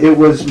on, it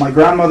was my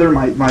grandmother,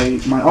 my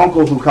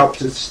uncle who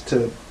helped us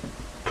to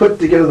put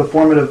together the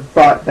formative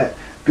thought that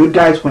good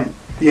guys win.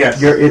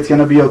 Yes. It's going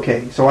to be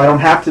okay. So I don't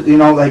have to, you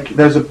know, like,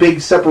 there's a big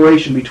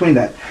separation between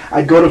that.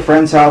 I'd go to a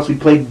friend's house, we'd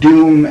play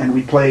Doom, and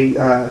we'd play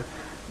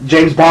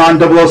James Bond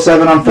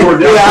 007 on 4,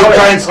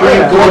 giant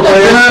screen,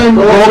 GoldenEye.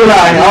 Oh,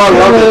 I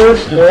love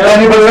it.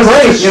 And it was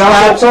great, you know.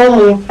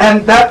 Absolutely.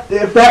 And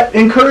if that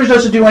encouraged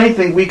us to do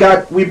anything, we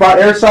bought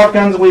airsoft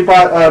guns, and we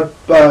bought,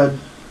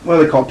 what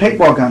are they called,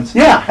 paintball guns.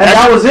 Yeah. And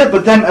that was it,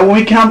 but then when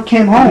we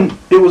came home,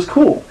 it was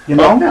cool, you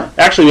know? Well,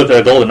 actually, with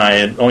the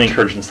GoldenEye, it only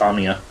encouraged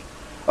insomnia.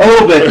 A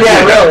little bit,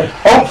 yeah, really.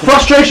 Oh,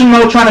 frustration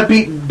mode trying to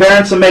beat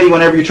Baron Samedi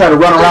whenever you try to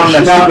run around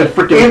that stupid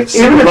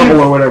freaking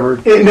level or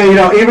whatever. You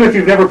know, even if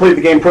you've never played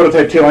the game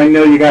Prototype 2, I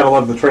know you gotta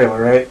love the trailer,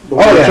 right? The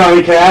one Oh, with yeah.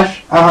 Johnny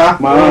Cash. Uh-huh.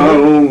 My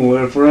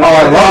only friend. Oh,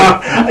 I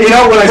love it. You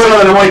know, when I saw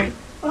that, I'm like,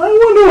 I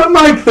wonder what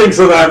Mike thinks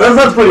of that.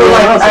 That's pretty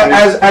awesome.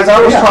 As I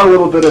was taught a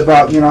little bit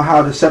about, you know,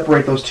 how to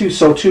separate those two,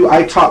 so too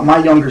I taught my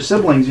younger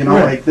siblings, you know,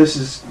 like this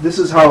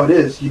is how it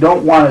is. You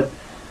don't want to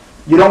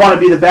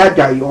be the bad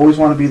guy. You always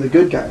want to be the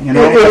good guy. You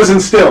know, it was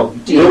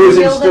instilled. Do you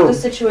feel that the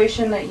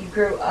situation that you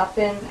grew up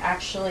in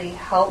actually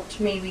helped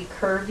maybe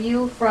curve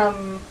you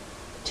from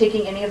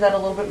taking any of that a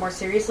little bit more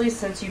seriously,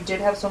 since you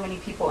did have so many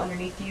people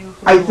underneath you?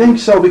 I think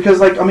so, because,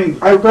 like, I mean,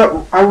 I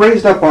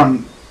raised up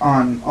on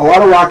a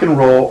lot of rock and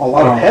roll, a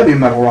lot of heavy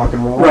metal rock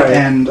and roll,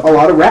 and a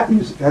lot of rap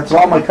music. That's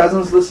all my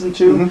cousins listened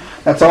to.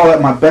 Mm-hmm. That's all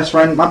that my best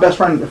friend,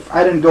 if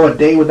I didn't go a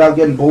day without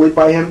getting bullied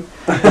by him,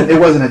 it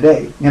wasn't a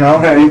day, you know,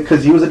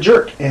 because he was a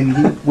jerk, and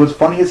he was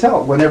funny as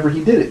hell whenever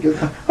he did it. He goes,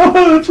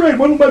 oh, that's right,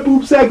 one of my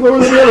boobs sag lower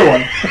than the other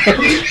one.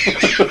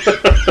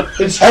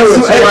 It's true.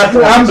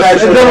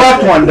 The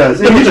left one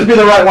does. It used to be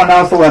the right one,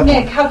 now it's the left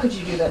Nick, one. how could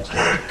you do that to me?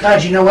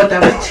 God, you know what?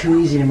 That was too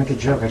easy to make a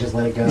joke. I just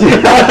let it go.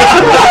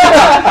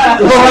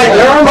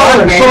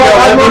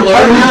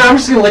 I'm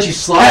just gonna let you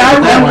slide.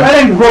 I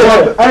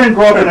didn't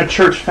grow up in a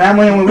church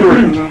family. I mean, we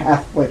were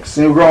Catholics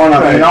growing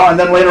up, you know. And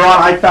then later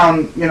on, I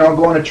found, you know,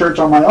 going to church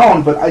on my own.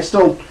 But I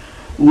still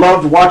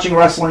loved watching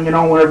wrestling, you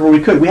know, whenever we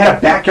could. We had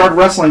a backyard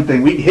wrestling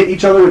thing. We'd hit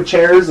each other with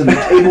chairs and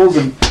tables,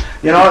 and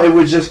you know, it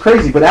was just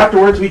crazy. But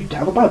afterwards, we'd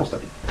have a Bible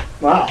study.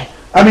 Wow.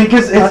 I mean,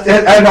 because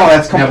I know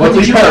that's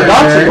completely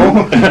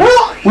paradoxical.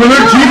 We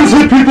learned Jesus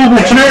hit people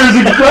with chairs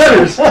and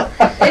ladders.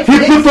 He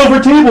flipped over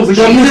tables and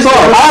got pissed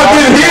off. I've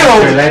been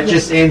healed. That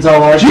just ends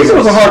all our Jesus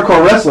was a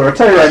hardcore wrestler. I'll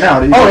tell you right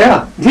now. Oh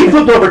yeah, he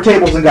flipped over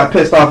tables and got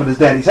pissed off at his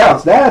daddy's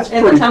house. That's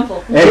In pretty. the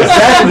temple.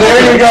 Exactly.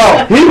 There you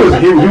go.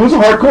 He was a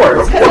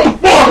hardcore.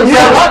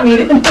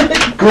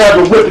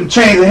 Grabbed a whip and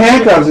chains and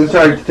handcuffs and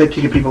started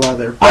kicking people out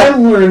there. I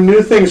learned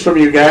new things from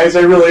you guys.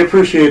 I really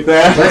appreciate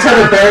that. Let's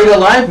have a buried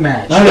alive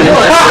match.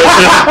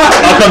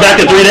 I'll come back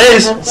in 3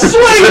 days.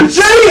 Sweet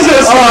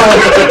Jesus!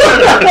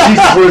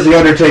 Jesus was the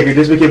Undertaker.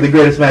 This became the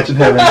greatest match in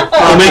heaven.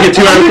 I'll make it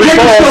 2 hours. You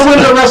can still win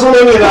the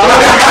WrestleMania.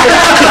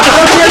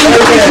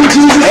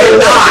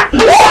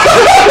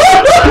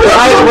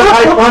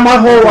 My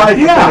whole life, I've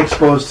been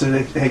exposed to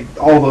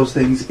all those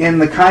things in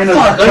the kind of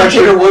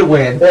Undertaker would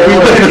win.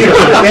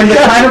 in the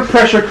kind of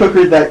pressure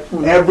cooker that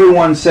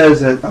everyone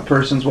says that a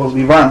person's supposed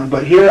to be violent.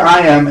 But here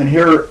I am, and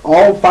here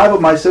all 5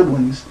 of my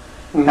siblings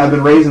have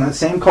been raised in that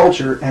same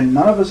culture, and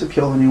none of us have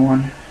killed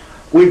anyone.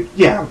 I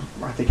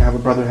think I have a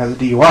brother who has a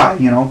DUI,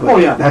 you know,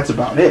 but that's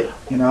about it,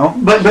 you know.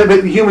 But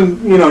human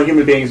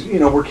beings, you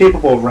know, we're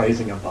capable of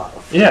rising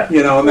above. Yeah.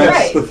 You know, and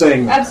that's the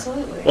thing.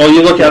 Absolutely. Well,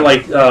 you look at,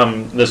 like,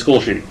 the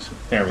school shootings.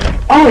 There we go.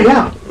 Oh,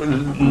 yeah.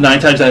 9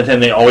 times out of 10,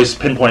 they always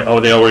pinpoint,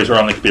 they always were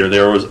on the computer.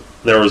 They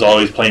was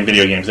always playing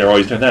video games. They were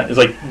always doing that. It's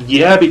like,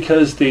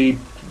 because they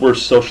were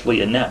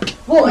socially inept.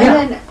 Well,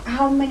 and then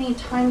how many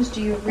times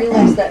do you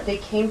realize that they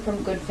came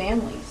from good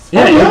families?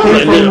 Yeah,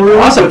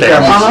 awesome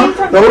families.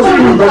 Those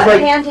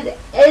that handed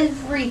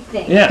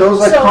everything. Yeah.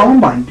 Those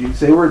Columbine dudes.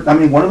 They were. I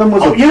mean, one of them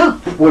was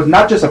was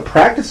not just a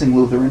practicing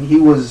Lutheran. He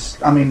was,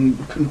 I mean,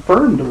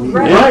 confirmed a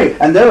Lutheran. Right.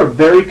 And they're a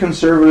very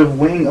conservative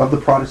wing of the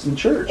Protestant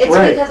church. It's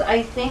because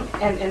I think,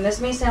 and this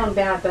may sound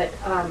bad, but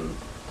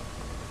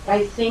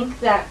I think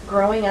that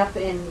growing up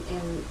in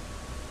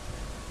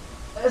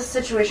a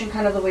situation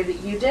kind of the way that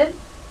you did,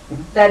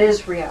 that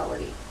is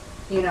reality.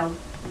 You know,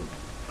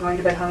 going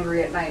to bed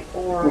hungry at night,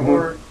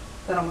 or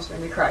that almost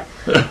made me cry.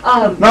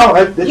 No,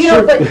 it's you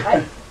know, true.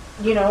 but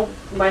you know,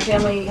 my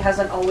family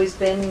hasn't always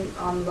been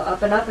on the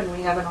up and up, and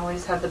we haven't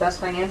always had the best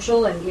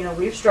financial, and, you know,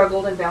 we've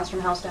struggled and bounced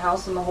from house to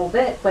house and the whole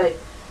bit, but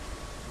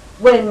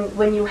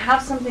when you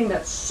have something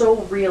that's so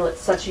real at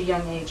such a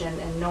young age,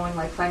 and knowing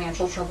like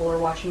financial trouble or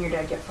watching your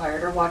dad get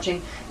fired or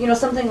watching, you know,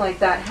 something like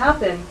that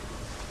happen,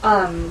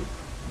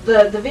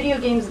 the video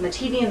games and the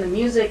TV and the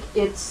music,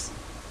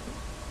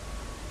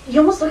 you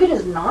almost look at it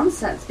as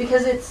nonsense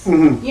because it's,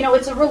 you know,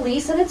 it's a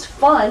release and it's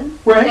fun,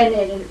 right? And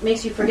it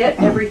makes you forget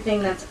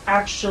everything that's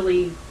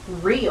actually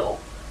real.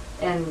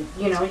 And,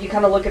 you know, you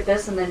kind of look at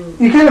this and then...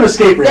 You kind of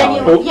escape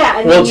reality. Well,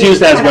 it's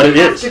used as what it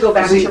is. To go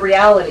back to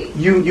reality.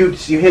 You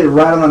hit it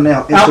right on the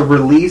nail. It's a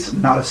release,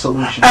 not a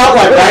solution.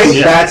 Outlet,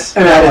 right? That is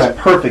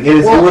perfect.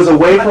 It was a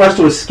way for us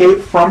to escape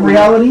from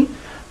reality,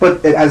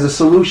 but as a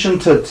solution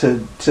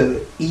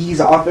to ease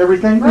off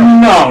everything.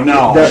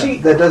 No.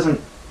 That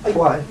doesn't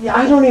fly. Yeah,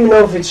 I don't even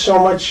know if it's so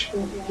much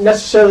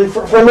necessarily...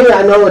 For me,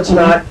 I know it's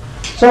not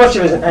so much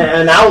of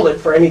an outlet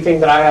for anything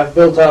that I have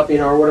built up, you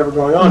know, or whatever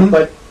going on,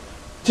 but...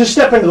 To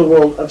step into the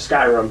world of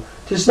Skyrim,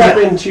 to step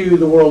into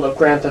the world of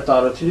Grand Theft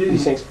Auto, to do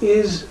these things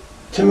is,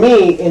 to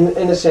me,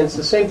 in a sense,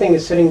 the same thing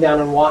as sitting down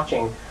and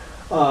watching,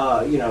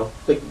 you know,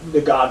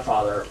 the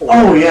Godfather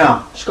or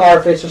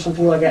Scarface or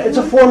something like that. It's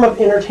a form of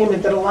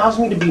entertainment that allows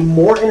me to be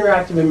more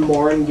interactive and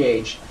more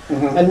engaged,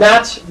 and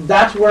that's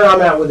where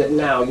I'm at with it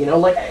now. You know,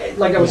 like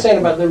I was saying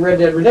about the Red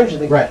Dead Redemption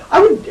thing. Right.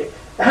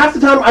 Half the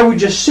time I would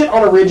just sit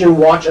on a ridge and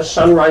watch a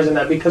sunrise in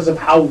that because of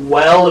how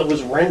well it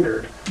was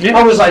rendered. Yeah.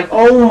 I was like,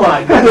 oh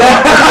my god.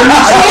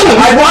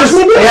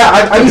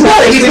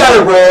 He's got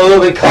a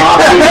roll of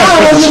coffee.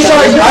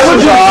 Such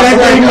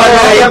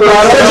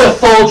a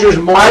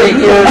Folgers morning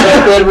here in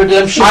Red Dead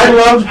Redemption. I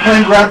loved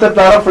playing Grand Theft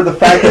Auto for the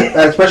fact that,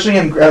 especially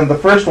in the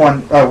first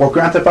one,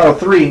 Grand Theft Auto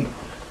 3,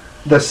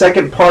 the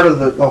second part of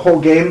the whole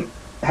game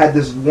had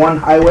this one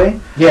highway.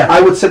 Yeah.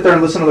 I would sit there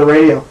and listen to the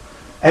radio.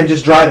 And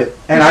just drive it,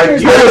 and I would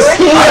be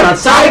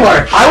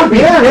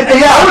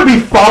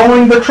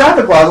following the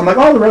traffic laws. I'm like,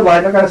 oh, the red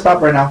light, I gotta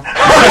stop right now.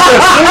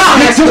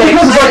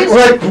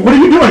 Like, what are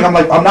you doing? I'm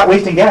like, I'm not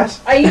wasting gas.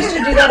 I used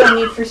to do that on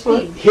Need for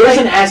Speed. Here's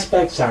an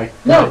aspect. Sorry.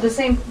 No, just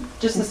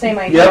the same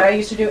idea. Yep. I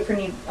used to do it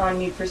on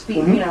Need for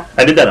Speed. You know.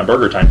 I did that on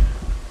Burger Time.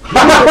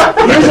 Here's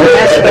an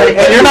aspect.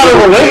 And you're not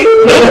overweight.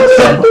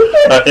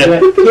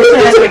 Here's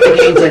an aspect of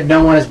games that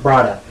no one has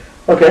brought up.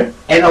 Okay.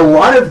 And a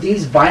lot of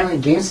these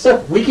violent game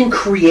stuff, we can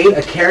create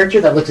a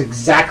character that looks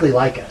exactly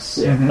like us.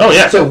 Yeah. Oh,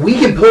 yeah. So we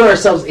can put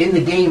ourselves in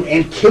the game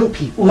and kill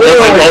people.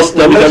 Most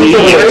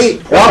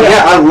WWE. Well,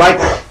 yeah, I like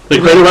that. They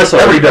created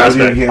wrestling. Every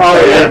WWE game.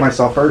 I hit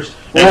myself first.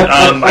 And,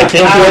 I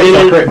think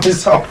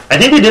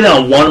they did it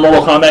on one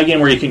Mortal Kombat game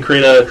where you can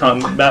create a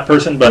combat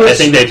person, but I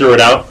think they threw it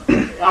out.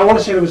 I want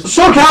to say it was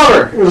Soul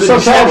Calibur. It was Soul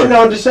Calibur.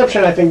 No,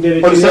 Deception. I think did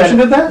it. Deception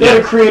did that. They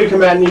had to create a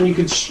combat, and then you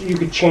could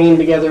chain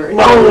together.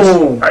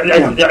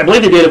 I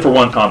believe they did it for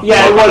one comp.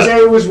 Yeah,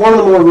 it was one of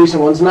the more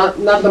recent ones. Not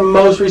the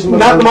most recent.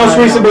 Not the most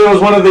recent, but it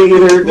was one of the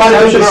either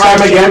Deception or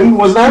Armageddon.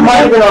 Was that? Might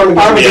have been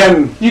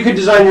Armageddon. Yeah. You could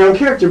design your own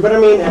character, but I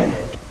mean,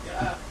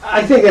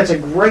 I think that's a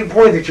great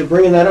point that you're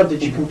bringing that up.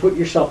 That you can put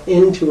yourself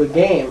into a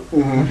game.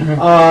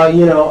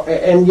 You know,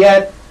 and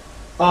yet.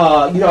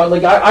 You know,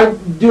 like I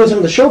doing some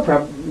of the show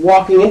prep,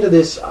 walking into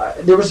this,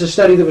 there was a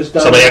study that was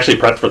done. Somebody actually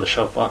prepped for the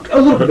show. Fuck. A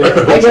little bit.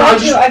 I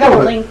got a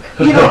link.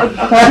 You know, when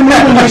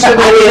you said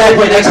that I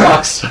played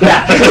Xbox.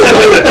 Yeah.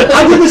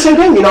 I did the same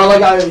thing. You know,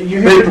 like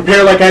you they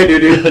prepare like I do,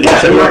 dude.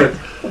 Yeah.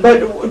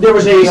 But there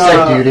was a. You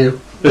said doo-doo.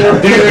 There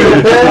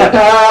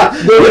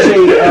was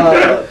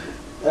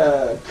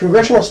a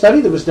congressional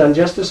study that was done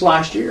just this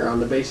last year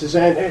on the basis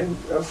and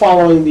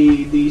following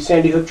the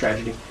Sandy Hook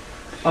tragedy.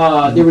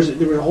 There was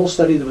a whole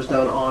study that was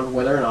done on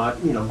whether or not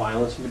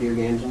violence in video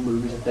games and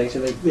movies and things.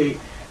 So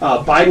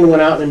Biden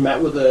went out and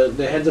met with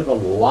the heads of a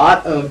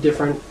lot of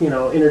different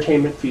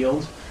entertainment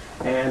fields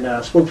and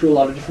spoke to a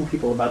lot of different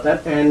people about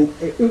that. And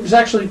it was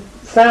actually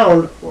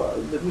found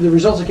the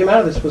results that came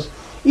out of this was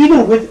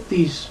even with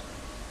these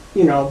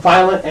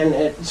violent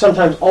and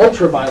sometimes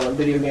ultra violent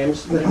video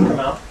games that have come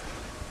out,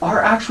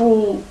 our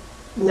actual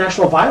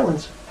national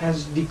violence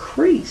has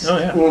decreased. Oh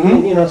yeah.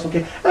 It's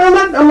okay. And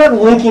I'm not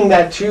linking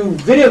that to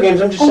video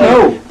games. I'm just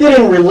saying that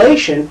in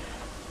relation,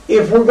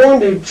 if we're going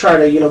to try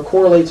to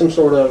correlate some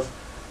sort of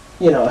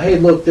hey,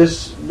 look,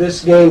 this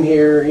game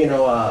here,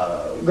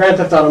 Grand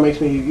Theft Auto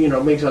makes me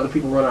makes other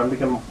people run out and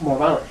become more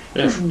violent.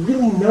 Yeah. There's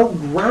really no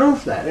ground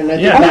for that, and I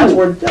think that's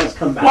where it does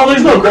come back. Well,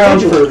 there's no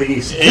ground for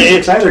these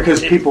statistics either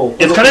because people.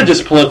 It's kind of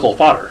just political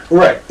fodder.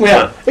 Right.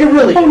 Yeah. It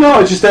really. Oh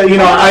no, it's just that I don't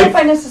know if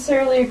I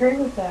necessarily agree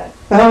with that.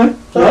 I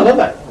love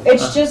that.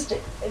 It's just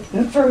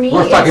for me.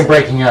 We're fucking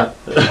breaking up.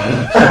 Good day,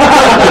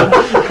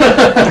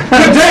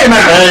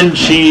 man. And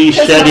she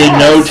shedded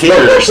no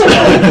tears.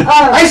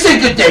 I said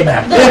good day,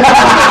 man.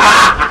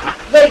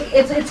 Like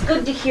it's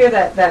good to hear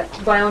that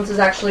violence is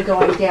actually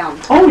going down.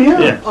 Oh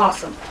yeah.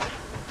 Awesome.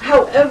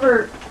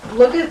 However,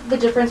 look at the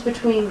difference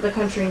between the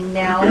country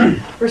now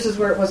versus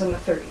where it was in the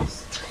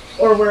 30s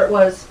or where it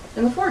was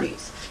in the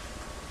 40s.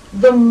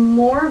 The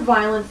more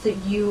violence that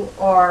you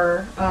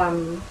are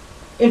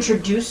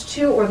introduced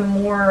to, or the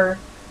more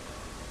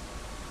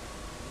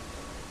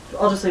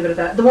I'll just leave it at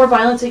that. The more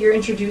violence that you're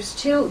introduced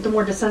to, the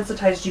more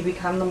desensitized you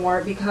become, the more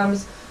it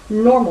becomes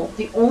normal.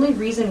 The only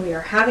reason we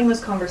are having this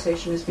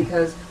conversation is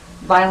because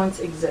violence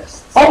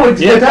exists. Oh, it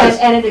does.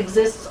 And it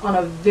exists on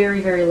a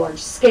very, very large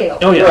scale.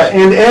 Oh, yeah. Right.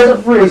 And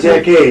every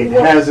decade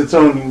has its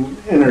own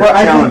inner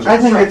challenges. I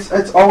think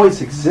it's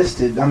always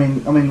existed. I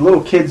mean,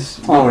 little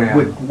kids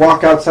would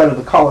walk outside of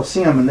the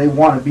Coliseum and they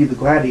want to be the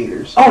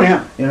gladiators. Oh,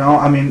 yeah. You know,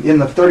 I mean, in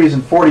the 30s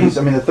and 40s,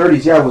 I mean, the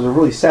 30s, was a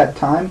really sad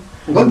time.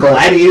 What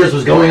gladiators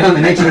was going on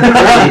in the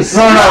 1930s?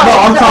 No,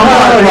 I'm talking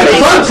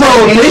about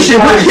prohibition.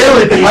 We're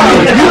killing people.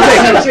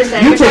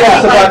 You take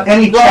just about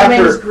any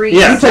chapter. Greece,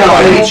 You take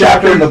about any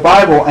chapter in the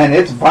Bible, and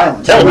it's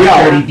violent. Tell me.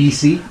 30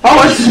 BC.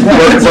 Oh,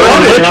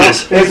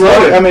 It's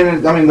loaded.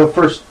 I mean, the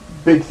first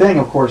big thing,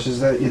 of course,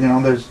 is that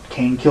there's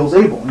Cain kills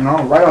Abel.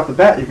 Right off the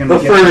bat, you're going to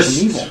get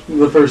some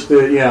evil. First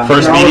media the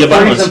 30s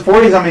violence. and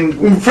 40s. I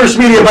mean, first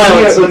media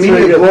violence. The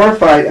media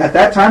glorified at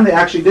that time. They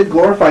actually did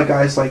glorify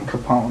guys like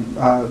Capone.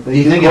 Do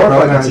you think it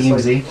broke on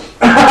TMZ?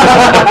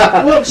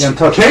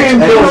 Cain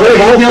kills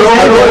Abel.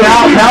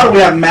 Now that we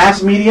have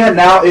mass media,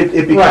 now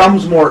it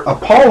becomes more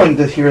appalling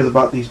to hear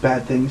about these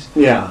bad things.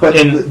 Yeah. But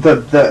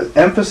the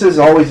emphasis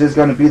always is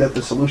going to be that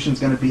the solution is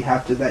going to be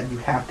that you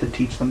have to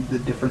teach them the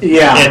difference.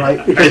 Yeah.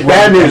 Right? Because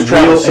bad news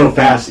travels so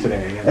fast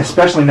today.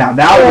 Especially now.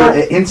 Now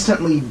we're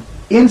instantly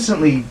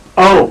notified.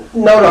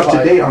 up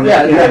to date on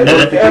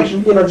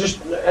notification.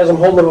 Just as I'm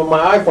holding up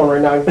my iPhone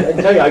right now, I can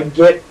tell you I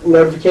get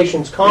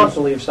notifications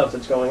constantly of stuff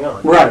that's going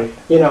on. Right.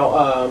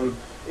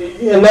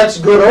 And that's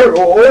good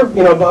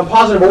or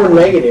positive or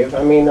negative.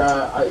 I mean,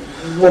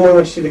 when we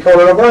went to see the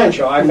Conan O'Brien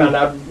show, I found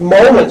out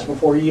moments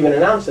before he even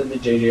announced that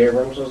J.J.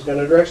 Abrams was going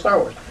to direct Star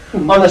Wars.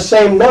 On the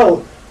same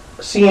note,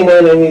 CNN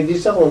and any of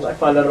these other ones, I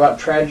found out about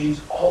tragedies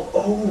all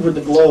over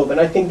the globe, and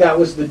I think that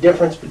was the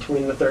difference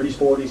between the 30s,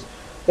 40s,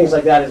 things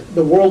like that. Is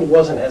the world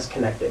wasn't as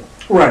connected.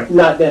 Right.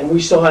 Not then.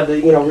 We still had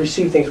to,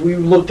 receive things. We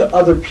looked to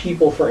other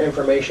people for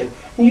information,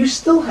 and you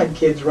still had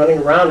kids running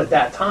around at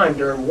that time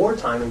during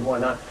wartime and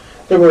whatnot.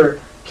 They were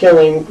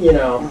killing,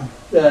 killing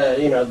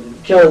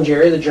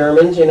Jerry, the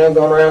Germans,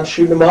 going around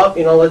shooting them up.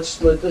 Let's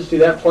do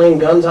that. Playing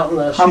guns out in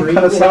the street. I'm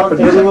gonna stop a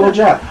dirty little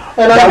Jap.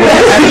 And that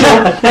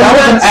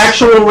was an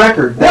actual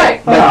record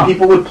that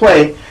people would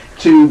play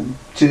to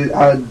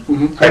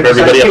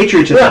everybody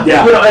patriotism.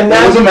 Yeah. And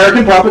that was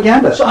American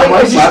propaganda. So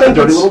I just slap think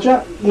a dirty little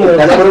Jap.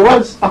 That's what it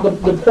was.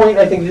 The point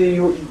I think that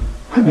you.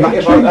 I'm not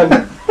if kidding.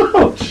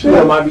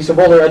 I might be so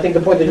bolder. I think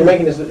the point that you're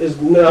making is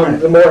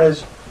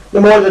the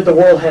more that the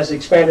world has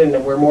expanded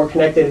and we're more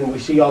connected and we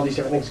see all these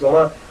different things going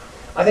on,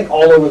 I think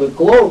all over the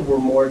globe we're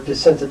more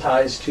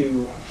desensitized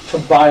to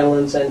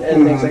violence and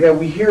things like that.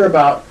 We hear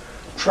about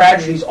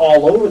tragedies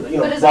all over the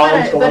violence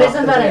going on. But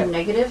isn't that a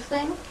negative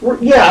thing?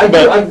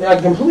 I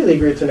completely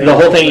agree it's a negative.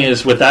 The whole thing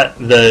is with that,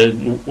 the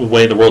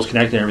way the world's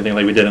connected and everything,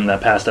 like we did in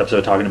that past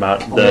episode talking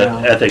about the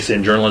ethics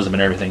in journalism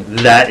and everything,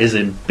 that is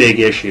a big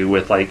issue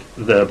with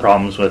the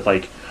problems with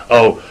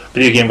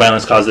video game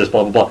violence caused this,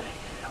 blah, blah, blah.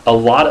 A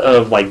lot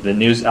of the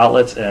news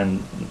outlets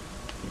and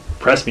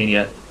press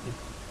media,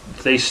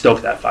 they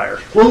stoke that fire.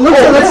 Well,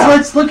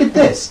 let's look at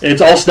this.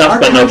 It's all stuff,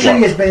 but no Our country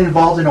blood. has been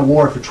involved in a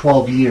war for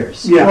 12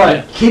 years. Yeah.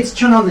 Right. Kids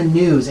turn on the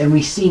news and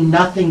we see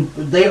nothing.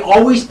 They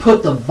always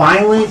put the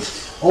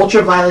violent,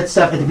 ultraviolet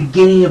stuff at the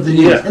beginning of the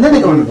news, and then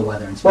they go into the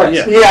weather and stuff. Right.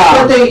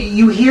 Yeah. But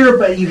you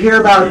hear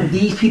about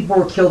these people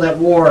were killed at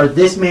war, or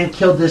this man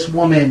killed this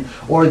woman,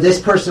 or this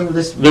person.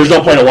 There's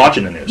no point of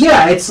watching the news.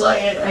 Yeah, it's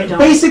like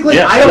basically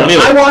Yeah,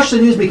 I watch the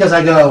news because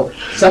I go,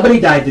 somebody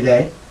died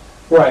today.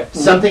 Right.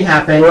 Something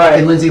happened,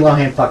 and Lindsay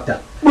Lohan fucked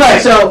up.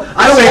 Right. So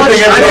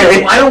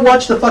I don't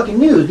watch the fucking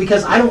news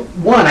because I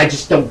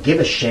just don't give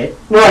a shit.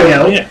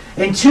 Right. Yeah.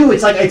 And two,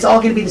 it's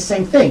all going to be the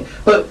same thing.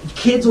 But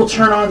kids will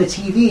turn on the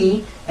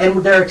TV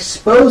and they're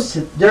exposed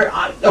to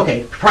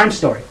prime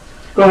story.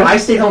 Go ahead. I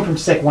stayed home from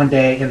sick one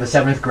day in the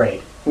 7th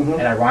grade,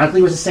 and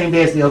ironically it was the same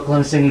day as the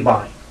Oklahoma City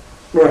bombing.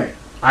 Right.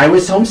 I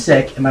was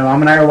homesick, and my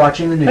mom and I were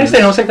watching the news. I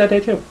stayed homesick that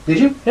day too. Did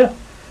you? Yeah.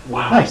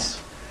 Wow. Nice.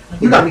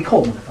 You got me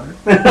cold, motherfucker.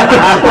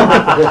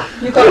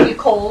 You got me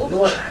cold?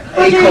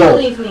 Why did you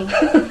leave me?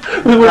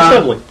 We were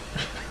snuggling.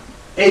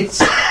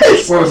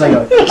 Where was I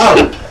going?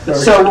 Oh,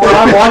 so when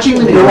I'm watching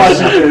the news.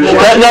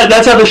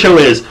 That's how the show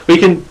is. We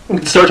can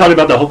start talking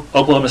about the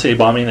Oklahoma City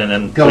bombing and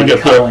then Go into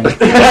cuddling.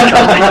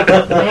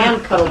 Man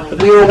cuddling.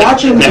 We were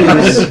watching the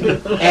news,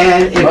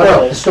 and it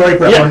broke. The story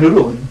broke. Yeah.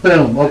 Boom.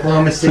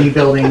 Oklahoma City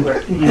building,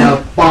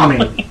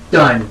 bombing.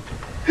 Done.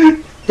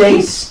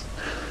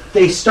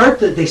 They're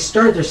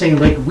saying,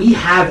 we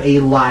have a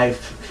live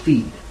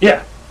feed.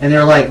 Yeah. And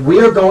they're like,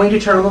 we are going to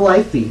turn on the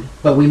live feed,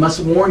 but we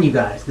must warn you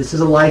guys, this is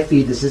a live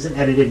feed, this isn't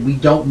edited, we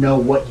don't know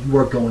what you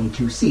are going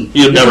to see.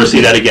 You'll never see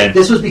that again.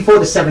 This was before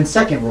the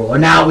 7-second rule, or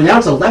now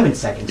it's 11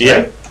 seconds,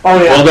 right?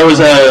 Oh, yeah. Well, there was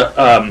a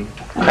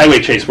highway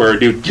chase where a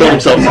dude killed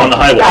himself on the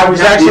highway. I was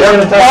actually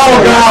going to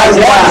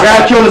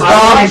God killed his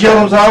dog and killed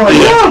himself.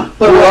 Yeah.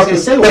 But what I was going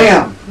to say was,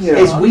 Bam.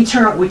 is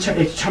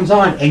it turns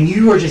on, and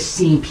you are just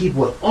seeing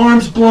people with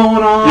arms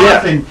blowing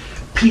off, and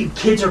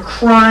kids are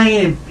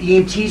crying and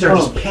EMTs are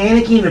just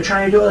panicking. They're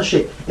trying to do all this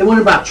shit. It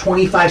went about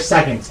 25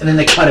 seconds, and then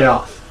they cut it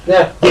off.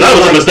 Yeah. Well, that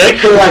was a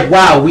mistake. They're like,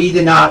 wow, we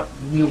did not.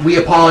 We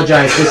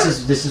apologize.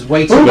 This is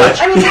way too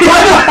much. I mean, why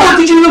the fuck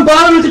did you even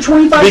bother with the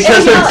 25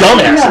 Because seconds?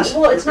 they're dumbasses.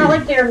 Well, it's not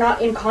like they're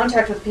not in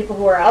contact with people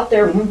who are out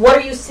there. What are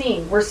you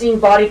seeing? We're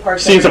seeing body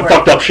parts. Seeing some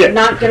everywhere. fucked up shit.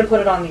 Not going to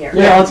put it on the air.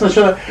 Yeah, let's not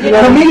show that.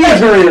 The media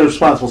is very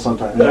irresponsible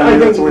sometimes. I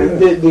that's the way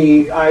it is.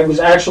 think I was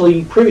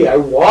actually privy. I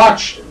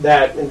watched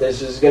that, and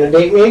this is going to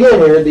date me again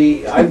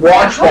here. I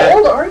watched How that.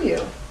 old are you?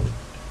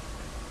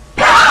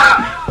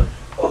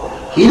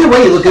 Either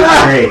way, you look at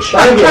our age.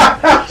 Thank you.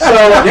 So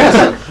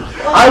yes,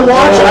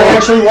 I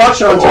actually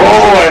watched it on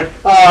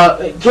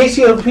television.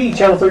 KCLP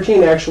Channel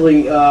 13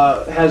 actually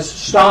has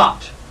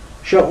stopped.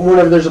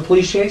 Whenever there's a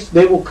police chase,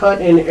 they will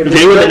cut in. They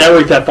were the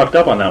network that fucked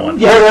up on that one.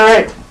 Yeah,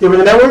 right. They were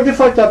the network that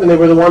fucked up, and they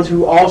were the ones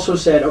who also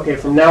said, okay,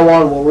 from now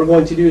on, what we're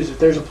going to do is if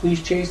there's a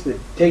police chase that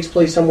takes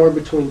place somewhere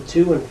between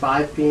 2 and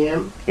 5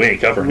 p.m., We ain't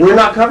covering it. we're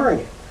not covering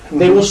it.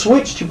 They will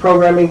switch to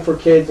programming for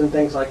kids and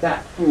things like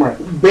that. Right.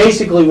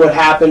 Basically, what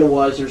happened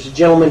was there's a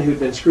gentleman who'd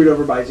been screwed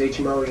over by his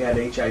HMO. He had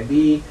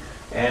HIV,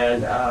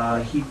 and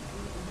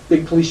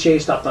big police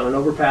chase, stopped on an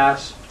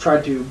overpass,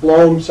 tried to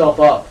blow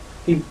himself up.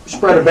 He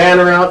spread a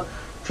banner out,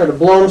 tried to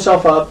blow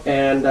himself up,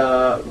 and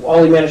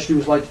all he managed to do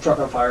was light the truck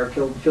on fire,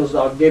 killed his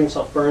dog, gave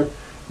himself burn,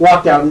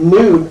 walked out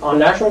nude on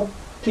national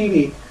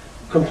TV,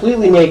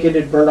 completely naked,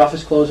 had burned off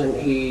his clothes, and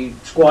he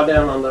squatted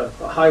down on the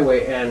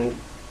highway and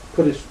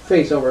put his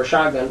face over a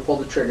shotgun,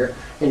 pulled the trigger,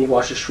 and you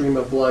watched a stream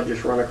of blood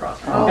just run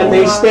across. And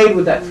they stayed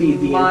with that feed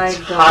the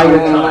entire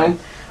time.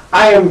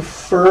 I am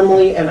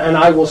firmly, and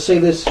I will say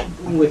this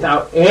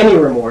without any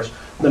remorse,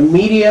 the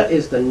media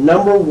is the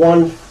number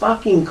one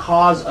fucking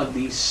cause of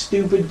these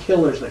stupid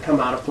killers that come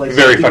out of places.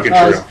 Very fucking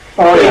true.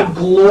 It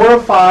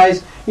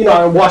glorifies,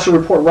 I watched a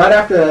report right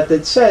after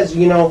that says,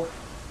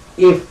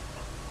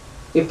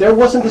 if there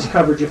wasn't this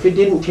coverage, if it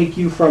didn't take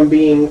you from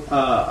being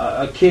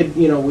a kid,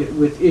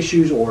 with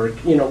issues, or a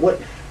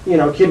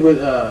kid with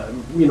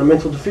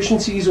mental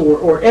deficiencies,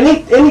 or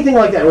anything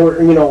like that,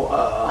 or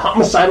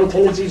homicidal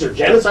tendencies or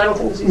genocidal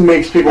tendencies,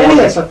 Makes people any of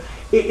wonder. that stuff,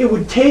 it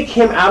would take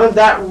him out of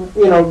that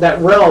that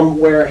realm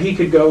where he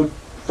could go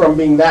from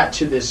being that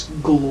to this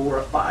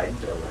glorified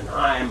villain.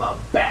 I'm a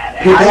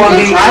badass.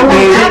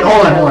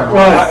 Hold on.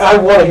 I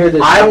want to hear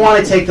this. I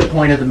want to take the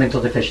point of the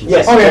mental deficiency.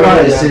 Yes. Okay, go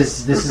ahead.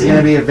 This is going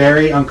to be a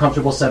very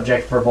uncomfortable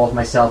subject for both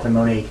myself and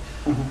Monique,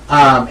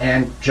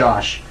 and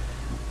Josh.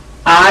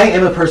 I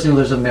am a person who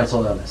lives with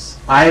mental illness.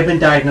 I have been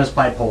diagnosed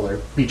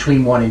bipolar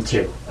between 1 and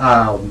 2.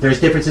 There's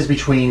differences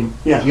between.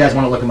 Yeah. If you guys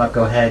want to look them up,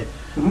 go ahead.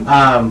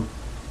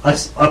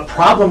 A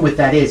problem with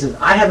that is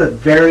I have a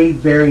very,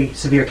 very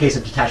severe case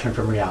of detachment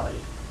from reality.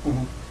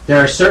 There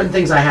are certain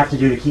things I have to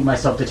do to keep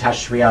myself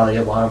detached to reality.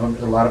 A lot of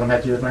them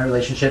have to do with my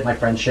relationship, my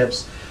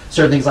friendships,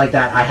 certain things like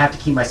that. I have to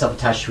keep myself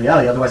attached to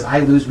reality. Otherwise, I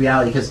lose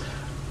reality because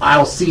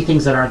I'll see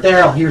things that aren't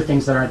there. I'll hear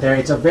things that aren't there.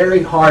 It's a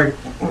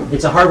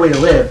hard way to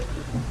live,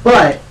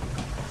 but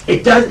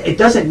it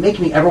doesn't make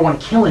me ever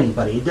want to kill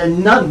anybody.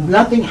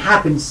 Nothing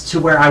happens to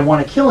where I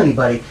want to kill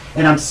anybody,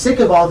 and I'm sick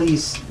of all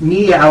these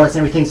media outlets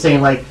and everything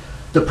saying like,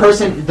 the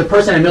person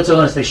in mental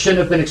illness, they shouldn't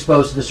have been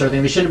exposed to this sort of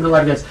thing. They shouldn't have been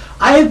allowed guns.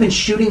 I have been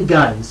shooting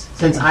guns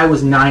since I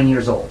was 9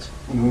 years old.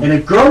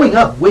 And growing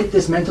up with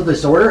this mental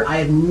disorder, I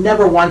have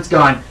never once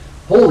gone,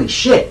 holy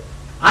shit,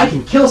 I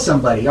can kill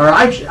somebody. Or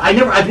I've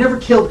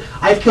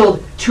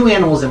killed 2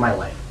 animals in my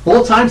life.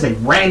 Both times they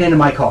ran into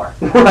my car.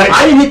 Right.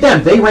 I didn't hit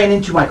them, they ran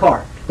into my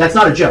car. That's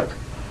not a joke.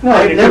 No,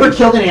 I've never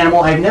killed an animal.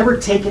 I've never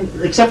taken,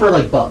 except for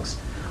like bugs.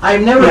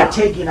 I've never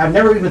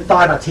even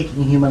thought about taking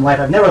a human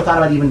life. I've never thought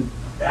about even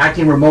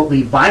acting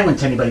remotely violent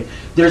to anybody.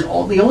 The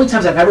only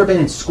times I've ever been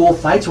in school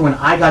fights were when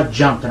I got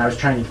jumped and I was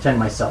trying to defend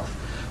myself.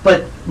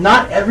 But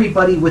not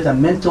everybody with a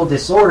mental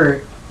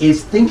disorder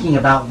is thinking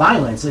about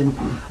violence. And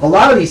a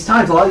lot of these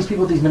times, a lot of these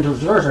people with these mental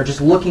disorders are just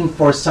looking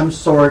for some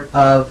sort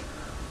of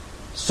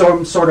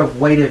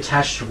way to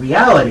attach to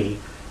reality.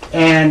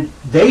 And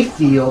they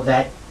feel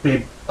that,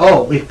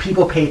 if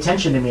people pay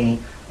attention to me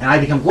and I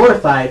become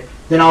glorified,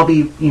 then I'll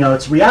be,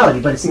 it's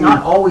reality. But it's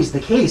not always the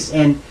case.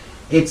 And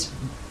it's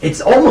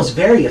almost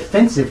very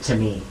offensive to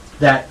me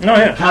that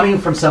coming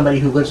from somebody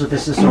who lives with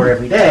this disorder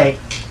every day,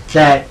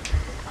 that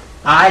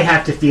I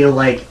have to feel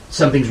like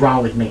something's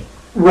wrong with me.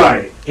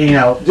 Right.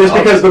 Just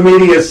because the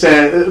media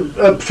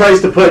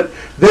tries to put,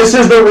 this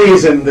is the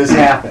reason this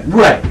happened.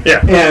 Right.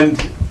 Yeah. And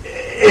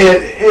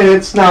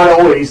it's not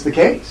always the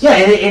case. Yeah,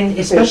 and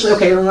especially,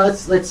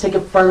 let's take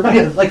it farther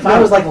back. Like if I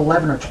was like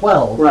 11 or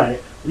 12,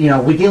 right.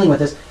 We're dealing with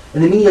this,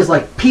 and the media's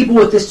like, people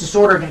with this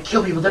disorder are going to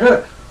kill people,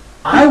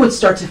 I would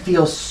start to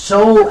feel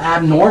so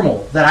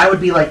abnormal that I would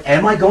be like,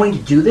 am I going to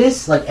do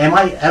this? Like, am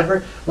I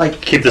ever,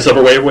 like... Keep this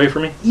away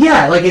from me?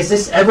 Yeah, like,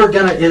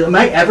 am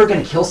I ever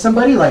gonna kill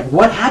somebody? Like,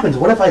 what happens?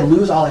 What if I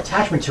lose all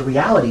attachment to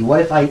reality? What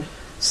if I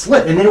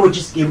slip? And then it would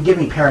give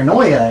me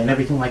paranoia and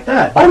everything like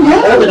that. But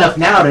I'm old enough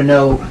now to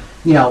know,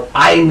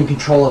 I am in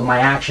control of my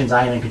actions,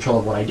 I am in control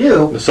of what I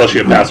do. The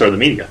sociopaths are the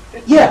media.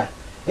 Yeah.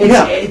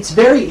 It's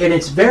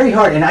very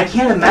hard, and I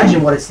can't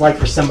imagine what it's like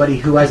for somebody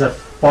who has a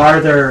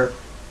farther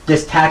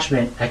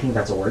detachment. I think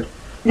that's a word.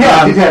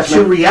 Detachment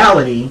to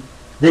reality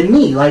than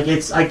me. Like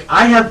it's like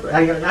I have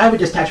a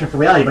detachment from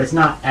reality, but it's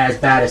not as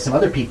bad as some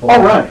other people.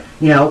 Oh, right.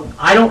 You know,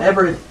 I don't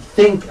ever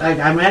think.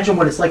 I imagine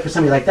what it's like for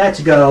somebody like that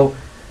to go.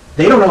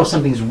 They don't know if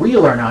something's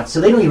real or not,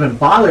 so they don't even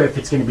bother if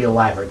it's going to be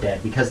alive or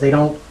dead because they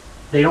don't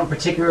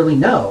particularly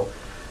know.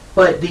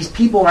 But these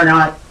people are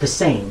not the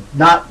same.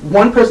 Not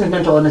one person's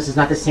mental illness is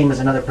not the same as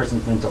another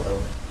person's mental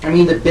illness. I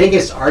mean, the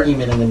biggest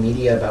argument in the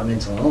media about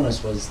mental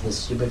illness was the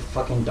stupid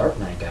fucking Dark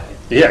Knight guy.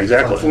 Yeah,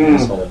 exactly.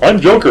 Asshole. I'm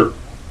Joker.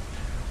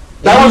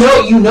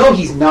 You know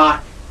he's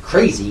not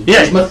crazy.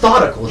 Yeah. He's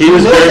methodical. He He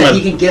was knows very that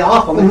he can get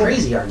off on the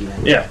crazy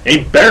argument. Yeah,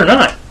 he better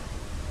not.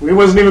 He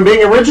wasn't even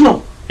being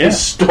original. Yeah. He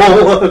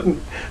stole a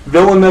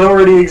villain that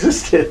already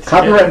existed.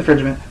 Copyright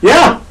infringement.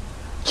 Yeah.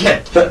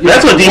 Yeah.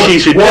 That's what DC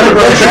should do.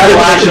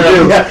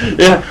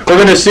 Yeah, we're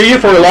going to sue you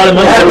for a lot of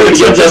money, so we can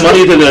give the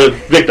money to the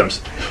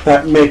victims.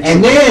 That makes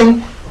And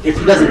then, if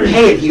he doesn't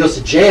pay it, he goes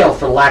to jail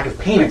for lack of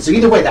payment. So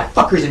either way, that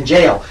fucker's in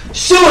jail.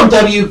 Sue him,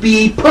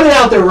 WB. Put it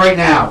out there right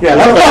now. Yeah,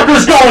 that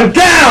fucker's going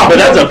down! But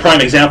that's a prime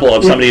example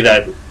of somebody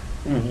that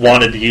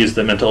wanted to use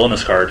the mental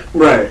illness card.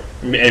 Right.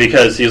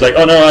 Because he's like,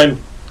 oh no, I'm...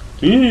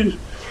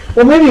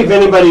 Well, maybe if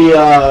anybody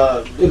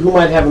who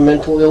might have a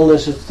mental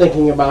illness is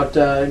thinking about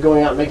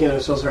going out and making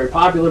themselves very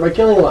popular by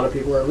killing a lot of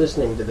people who are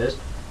listening to this,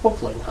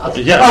 hopefully not.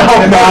 Yeah.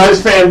 Oh, Not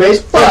his fan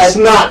base, That's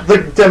but not the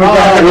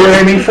demographic we're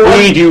aiming for.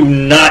 We do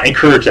not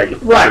encourage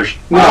that. right.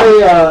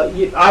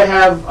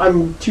 No.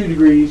 I'm 2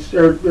 degrees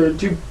or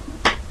 2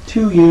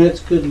 units.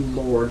 Good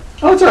lord.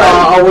 Oh, it's all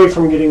right. Away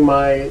from getting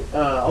my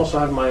also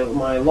have my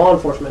law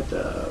enforcement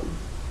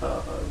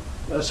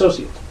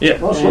associate.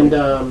 Yeah.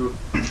 And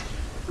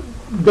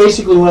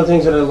basically, one of the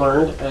things that I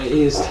learned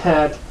is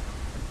that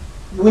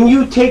when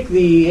you take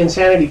the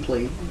insanity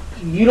plea,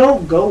 you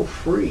don't go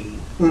free.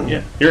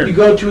 Yeah. You're You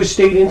go to a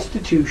state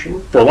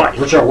institution, for life.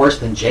 Which are worse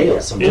than jail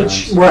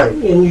sometimes. Right.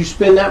 and you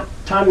spend that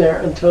time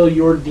there until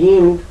you're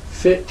deemed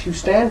fit to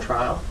stand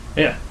trial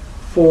Yeah.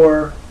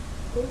 for,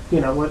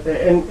 what.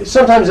 And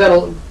sometimes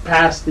that'll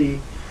pass the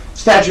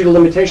statute of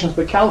limitations.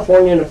 But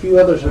California and a few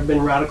others have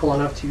been radical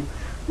enough to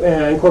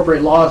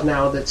incorporate laws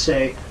now that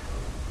say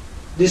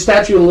the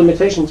statute of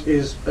limitations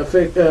is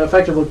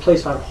effectively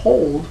placed on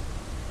hold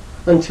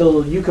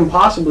until you can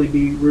possibly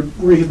be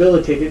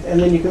rehabilitated, and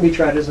then you can be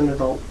tried as an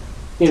adult,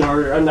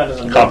 or not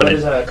as an adult, but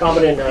as a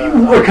competent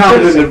We're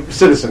competent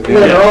citizen.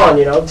 later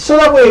on, So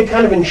that way it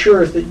kind of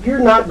ensures that you're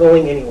not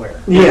going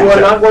anywhere. Yeah. You are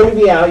not going to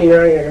be out, you're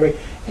not going to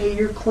be, hey,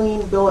 you're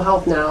clean, bill of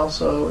health now,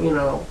 so,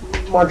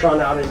 march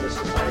on out into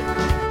society.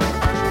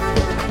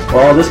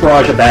 Well, this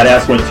Barrage of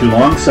Badass went too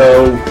long,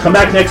 so come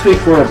back next week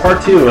for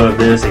part 2 of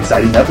this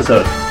exciting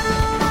episode.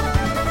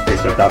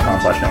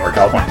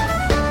 Facebook.com/NetworkCalifornia.